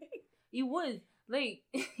not? It was like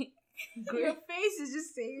your face is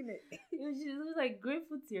just saying it. It was like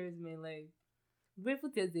grateful tears, man. Like grateful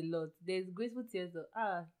tears a lot. There's grateful tears of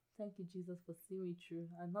thank you, Jesus, for seeing me through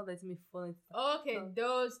and not letting me fall into. Okay,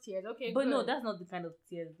 those tears. Okay, but good. no, that's not the kind of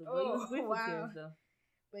tears. Though. But it was grateful tears, though.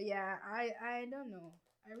 But yeah, I don't know.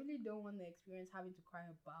 I really don't want to experience having to cry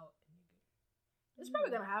about a nigga. It's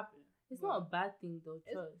probably gonna happen. It's not a bad thing, though.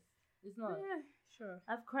 Trust. It's not. Yeah, sure.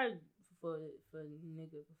 I've cried for a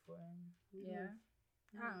nigga before. Yeah.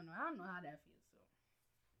 I don't know how that feels. So.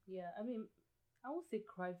 Yeah, I mean, I would say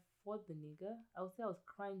cry for the nigga. I would say I was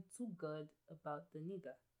crying to God about the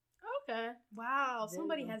nigga. Okay. Wow,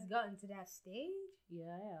 somebody has gotten to that stage?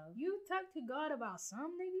 Yeah, I have. You talk to God about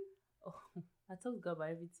some nigga? Oh, I talk to God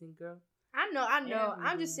about everything, girl. I know. Everything.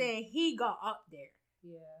 I'm just saying he got up there.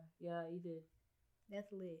 Yeah, he did.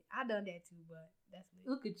 That's lit. I done that too, but that's lit.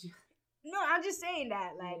 Look at you. No, I'm just saying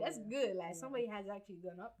that. Like, that's good. Like, somebody has actually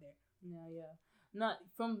gone up there. Yeah. Not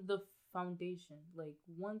from the foundation. Like,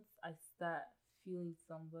 once I start feeling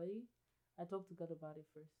somebody, I talk to God about it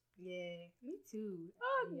first. Yeah, me too.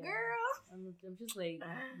 Oh, yeah. Girl. I'm just like,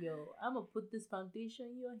 yo, I'm gonna put this foundation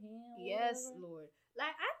in your hand. Yes, whatever. Lord.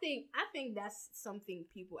 Like, I think that's something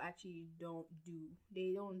people actually don't do.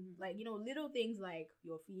 They don't, like, little things like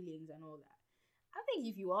your feelings and all that. I think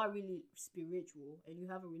if you are really spiritual and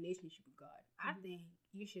you have a relationship with God, I think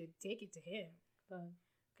you should take it to Him.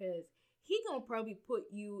 Because He gonna probably put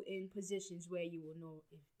you in positions where you will know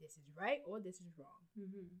if this is right or this is wrong.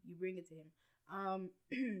 You bring it to Him.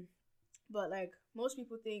 But like most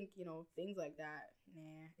people think, things like that,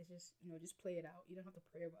 nah, it's just, just play it out. You don't have to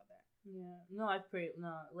pray about that. Yeah. No, I pray.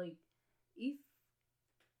 No, like if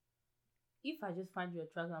I just find you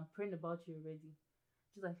attractive, I'm praying about you already.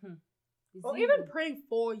 Just like, or even praying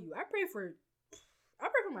for you. I pray for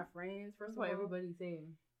my friends, first of all. That's what everybody's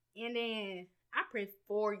saying. And then I pray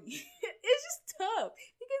for you. It's just tough.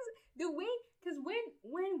 Because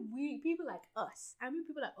when we, people like us, I mean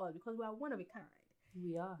people like us, because we are one of a kind.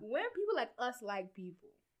 We are. When people like us like people,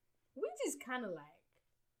 we just kind of like,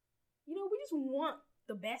 we just want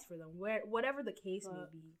the best for them, whatever the case may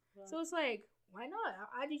be. So it's like, why not?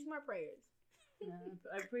 I do my prayers. Yeah,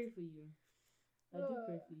 I pray for you. I do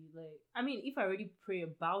pray for you. Like, I mean, if I already pray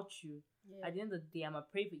about you, at the end of the day, I'm gonna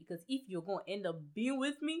pray for you. Because if you're gonna end up being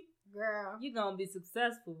with me, girl, you're gonna be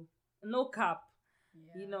successful. No cap.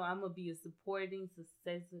 Yeah. I'm gonna be a supporting,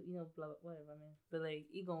 successful, blah, blah, whatever, man. But like,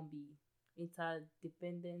 it gonna be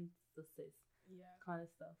interdependent success. Yeah. Kind of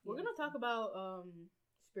stuff. We're gonna talk about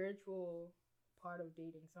spiritual part of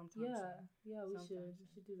dating sometime. Yeah, we should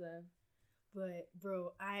do that. But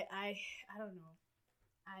bro, I don't know.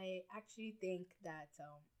 I actually think that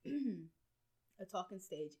a talking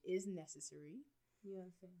stage is necessary. Yeah,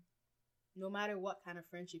 same. No matter what kind of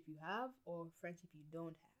friendship you have or friendship you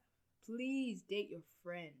don't have, please date your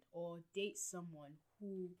friend or date someone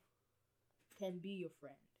who can be your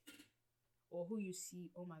friend, or who you see,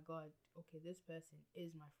 oh my God, okay, this person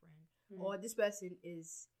is my friend, or this person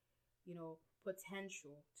is,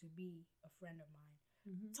 potential to be a friend of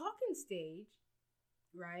mine. Talking stage,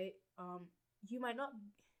 right? You might not.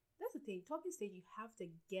 That's the thing. Talking stage, you have to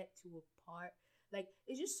get to a part. Like,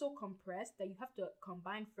 it's just so compressed that you have to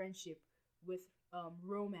combine friendship with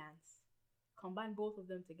romance. Combine both of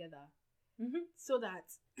them together, so that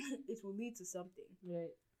it will lead to something.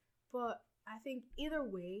 Right. But I think either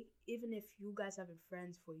way, even if you guys have been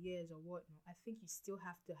friends for years or whatnot, I think you still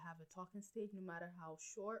have to have a talking stage, no matter how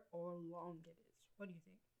short or long it is. What do you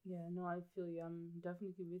think? Yeah, no, I feel you. I'm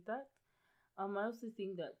definitely with that. I also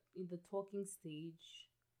think that in the talking stage,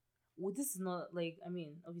 this is not like, I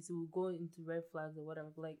mean, obviously we'll go into red flags or whatever,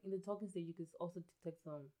 but like in the talking stage, you can also detect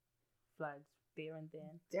some flags there and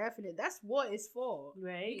then. Definitely. That's what it's for.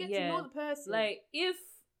 Right? You get to know the person. Like, if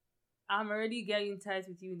I'm already getting in touch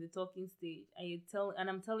with you in the talking stage and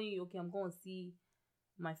I'm telling you, okay, I'm going to see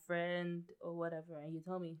my friend or whatever, and you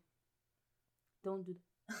tell me, don't do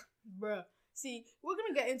that. Bruh. See, we're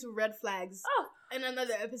going to get into red flags in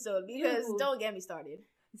another episode, because don't get me started.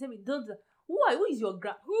 You tell me, don't do that. Who is your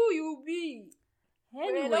Who you be?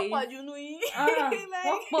 Anyway.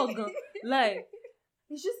 Like,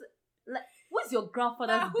 it's just, like, What's your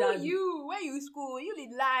grandfather's Who dad? you? Where you school? You did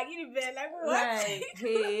lag. You did bed. Like what? Like,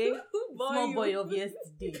 hey, Who born small you? boy of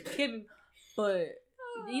yesterday. Came, but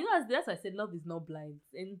you know, that's why I said love is not blind.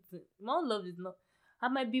 And my own love is not. I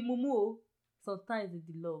might be mumu sometimes with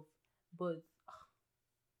the love, but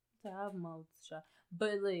I have mouth shut.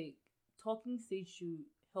 But like talking stage should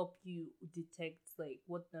help you detect like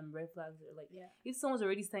what them red flags are. Like Yeah. if someone's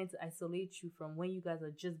already starting to isolate you from when you guys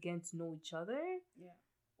are just getting to know each other, Yeah.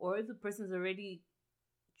 or if the person's already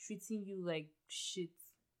treating you like shit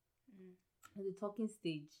at the talking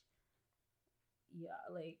stage, yeah,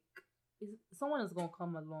 like someone is gonna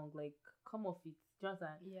come along, like come off it. Do you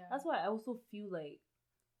understand? Yeah. That's why I also feel like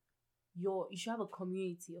you should have a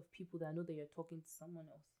community of people that know that you're talking to someone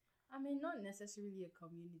else. I mean, not necessarily a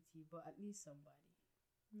community, but at least somebody.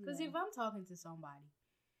 Because Yeah. if I'm talking to somebody,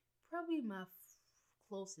 probably my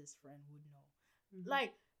closest friend would know. Mhm.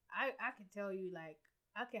 Like, I can tell you, like,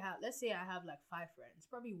 I can have, let's say I have like 5 friends.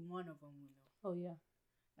 Probably one of them will know. Oh yeah,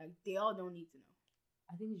 Like, they all don't need to know.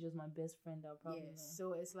 I think it's just my best friend that probably Yeah. know.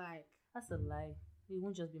 So it's like, That's a lie. It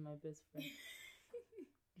won't just be my best friend.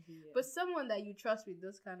 Yeah. but someone that you trust with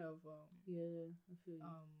those kind of, yeah, I feel you.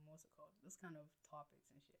 what's it called? Those kind of topics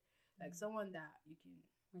and shit. Like someone that you can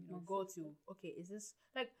Like you know, my go sister. to. Okay, is this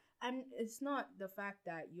like? And it's not the fact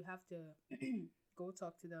that you have to go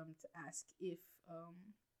talk to them to ask if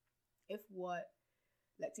what,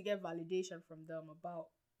 like, to get validation from them about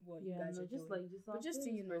what you Yeah, guys no, are just doing. like just But just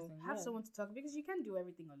to this person, have yeah. someone to talk, because you can't do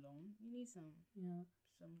everything alone. You need some Yeah.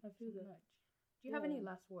 I feel that. nudge. Do you have any Yeah.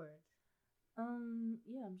 last words?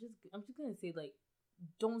 Yeah, I'm just gonna say like,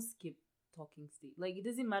 don't skip talking stage. Like it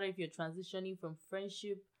doesn't matter if you're transitioning from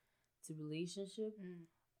friendship to relationship,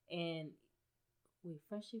 and wait,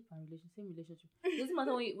 friendship and relationship, same relationship. It doesn't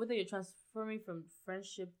matter whether you're transferring from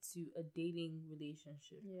friendship to a dating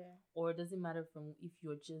relationship, Yeah. or it doesn't matter from if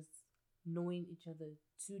you're just knowing each other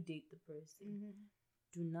to date the person.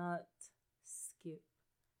 Do not skip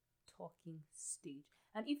talking stage.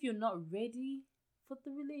 And if you're not ready for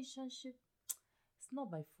the relationship, it's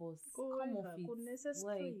not by force. Come off it. Like,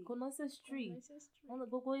 necessary.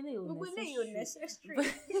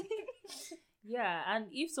 Yeah, and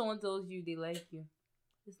if someone tells you they like you,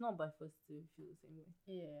 it's not by force to feel the same way.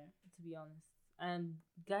 Yeah. To be honest. And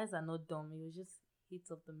guys are not dumb. It was just heat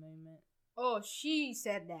of the moment. Oh, she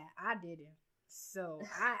said that. I didn't. So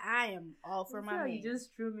I am all for my man. You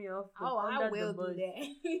just threw me off. Oh, I will do that.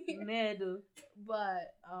 Medo.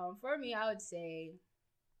 But for me, I would say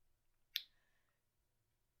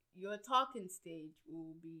your talking stage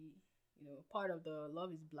will be, part of the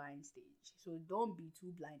love is blind stage. So don't be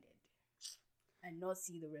too blinded and not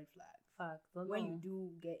see the red flags. Fact. When you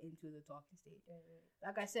do get into the talking stage.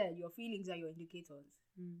 Like I said, your feelings are your indicators.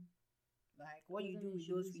 Like what you do with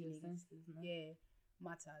those feelings,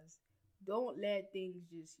 matters. Don't let things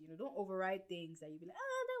just, don't override things that you be like,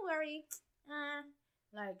 don't worry.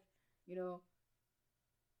 Like,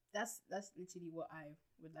 that's literally what I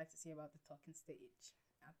would like to say about the talking stage,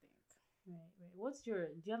 I think. Right.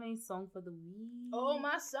 Do you have any song for the week? Oh,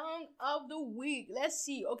 my song of the week. Let's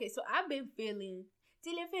see. Okay, so I've been feeling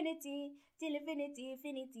till infinity,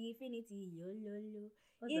 yo, lo, lo.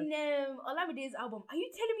 In Olamide's album. Are you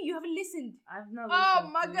telling me you haven't listened? I've not listened. Oh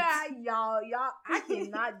my to god, y'all, I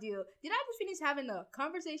cannot deal. Did I just finish having a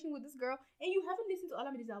conversation with this girl and you haven't listened to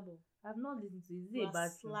Olamide's album? I've not listened to it. Is You're it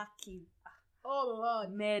about slacking. Oh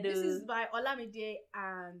lord. Meadow. This is by Olamide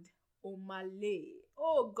and Omale.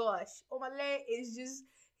 Oh gosh. Omale is just,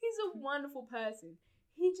 he's a wonderful person.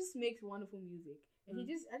 He just makes wonderful music. And I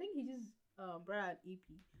think he just brought out an EP.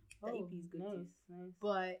 The EP is good too. Nice.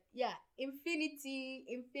 But yeah, Infinity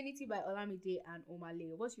by Olamide and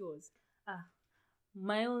Omale. What's yours?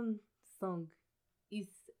 My own song is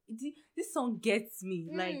this song gets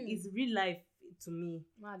me. Like it's real life to me.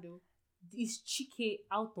 Mado. It's Chike,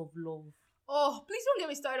 Out of Love. Oh, please don't get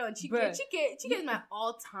me started on Chike. Bruh. Chike is my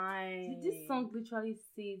all time. This song literally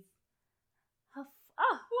says, who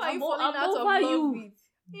are you falling out of love with?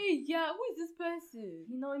 Hey, yeah, who is this person?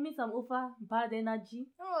 It means I'm over bad energy.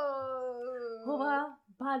 Oh. Over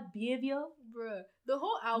bad behavior. Bruh, the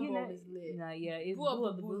whole album is lit. It's Boo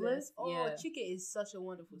of the Bullets. Oh, yeah. Chike is such a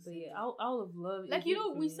wonderful singer. Yeah, out of love. Like,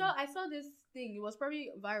 I saw this thing. It was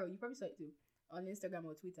probably viral. You probably saw it too on Instagram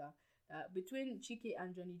or Twitter. Between Chike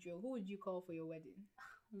and Johnny Drill, who would you call for your wedding?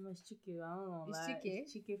 It's Chike. I don't know. It's Chike.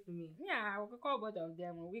 It's Chike for me. Yeah, we can call both of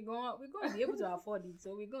them. We're going to be able to afford it,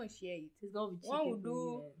 so we're going to share it. It's going to be Chike. One will for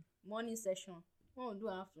do me, morning session. One will do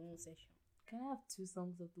afternoon session. Can I have 2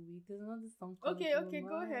 songs of the week? There's another song. Okay, go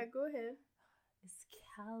ahead. It's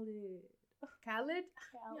Khaled. Khaled?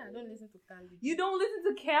 Yeah, I don't listen to Khaled. You don't listen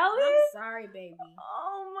to Khaled? I'm sorry, baby.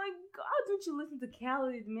 Oh my God, don't you listen to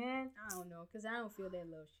Khaled, man? I don't know, because I don't feel that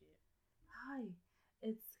love shit. Hi,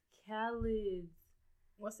 it's Khaled.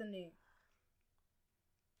 What's the name?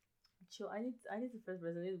 Chill, I need to first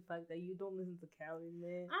resonate the fact that you don't listen to Khaled,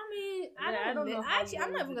 man. I mean, I don't know. Actually,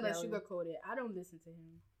 I'm not even going to sugarcoat it. I don't listen to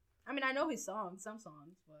him. I mean, I know his songs, some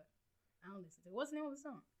songs, but I don't listen to it. What's the name of the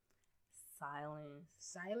song?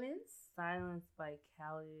 Silence by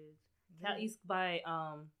Khaled. It's by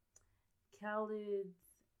Khaled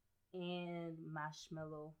and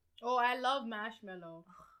Marshmello. Oh, I love Marshmello. Oh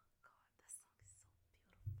God, that song is so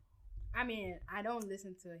beautiful. I mean, I don't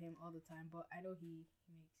listen to him all the time, but I know he makes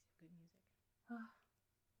good music.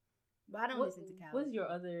 But I don't listen to Khaled. What's your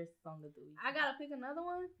other song of the week? I gotta pick another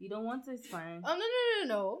one. You don't want to? It's fine. Oh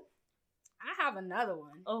no! I have another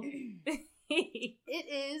one. Oh. It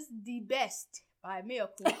is The Best by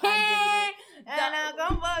Miracle. And I'm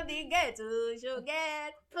gonna forget to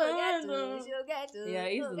forget to. Yeah,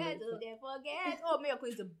 he's forget. Oh, Miracle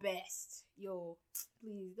is the best. Yo,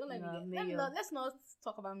 please don't let me get. Let's not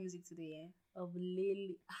talk about music today. Of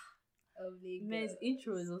Lily. Man's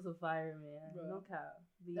intro is also fire, man. Bro. No cap.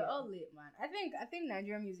 They're all lit, man. I think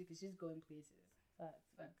Nigerian music is just going places.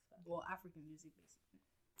 Facts. Well, African music, basically.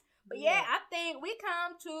 But yeah, I think we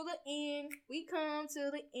come to the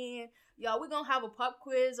end. Y'all, we're going to have a pop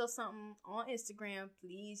quiz or something on Instagram.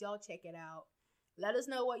 Please, y'all check it out. Let us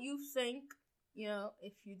know what you think. You know,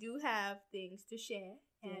 if you do have things to share.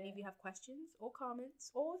 And if you have questions or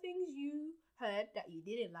comments or things you heard that you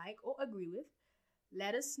didn't like or agree with,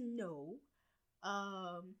 let us know.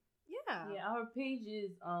 Yeah, our page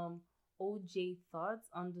is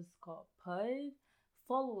OJ_Thoughts_pod.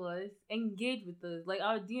 Follow us, engage with us. Like,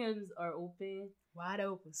 our DMs are open, wide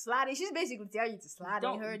open. Slide. She's basically telling you to slide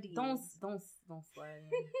in her DMs. Don't slide in.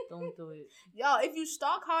 Don't do it. Yo, if you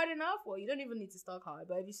stalk hard enough, well, you don't even need to stalk hard,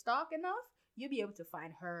 but if you stalk enough, you'll be able to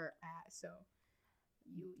find her ass. So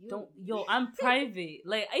you don't. Yo, I'm private.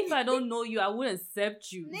 Like, if I don't know you, I wouldn't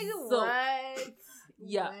accept you. Nigga, so, what?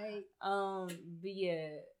 Yeah. Right. But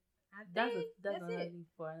yeah. That's another it thing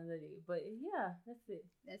for another day. But yeah, that's it.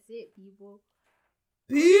 That's it, people.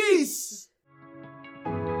 Peace.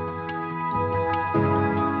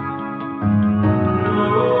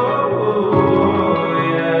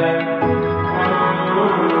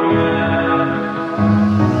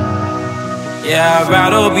 Yeah, I'd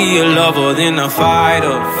rather be a lover than a fighter.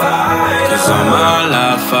 Cause all my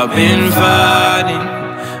life I've been fighting.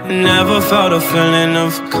 Never felt a feeling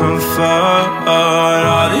of comfort.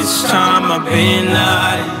 All this time I've been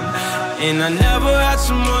hiding, and I never had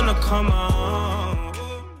someone to come on.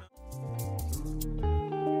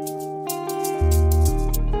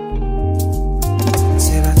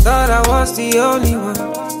 Said I thought I was the only one.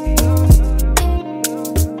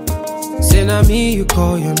 Say not me, you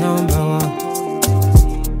call your number one.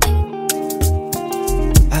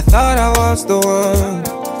 I thought I was the one.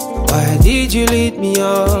 Why did you lead me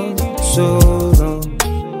on so long?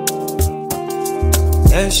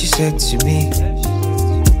 And she said to me,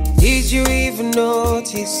 did you even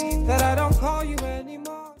notice that I don't call you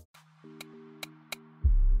anymore?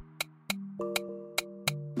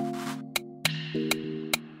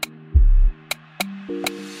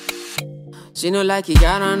 She no like it,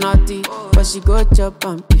 got her naughty, but she go chop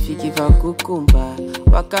if you give her cucumber.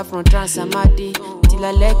 Waka from Transamadi till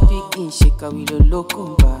I leg begin shake her with a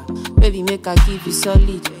locumba. Baby, make her give you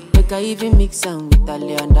solid, make her even mix am with a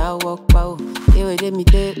lay and I walk pow. Hey, wait, let me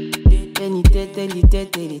tell you.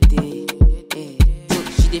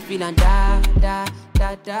 She dey feel and da.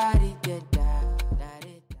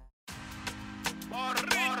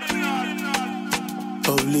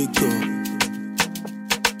 Holy God.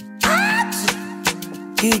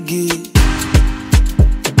 Gigi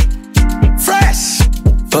Fresh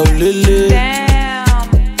Oh Lily Damn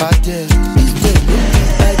Pate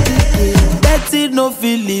Betty no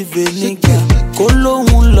feel live a nigga Kolo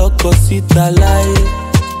loko sita lie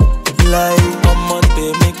Omo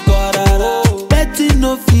temi korara Betty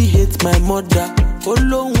no feel hate my mother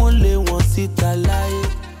Kolo le won sita lie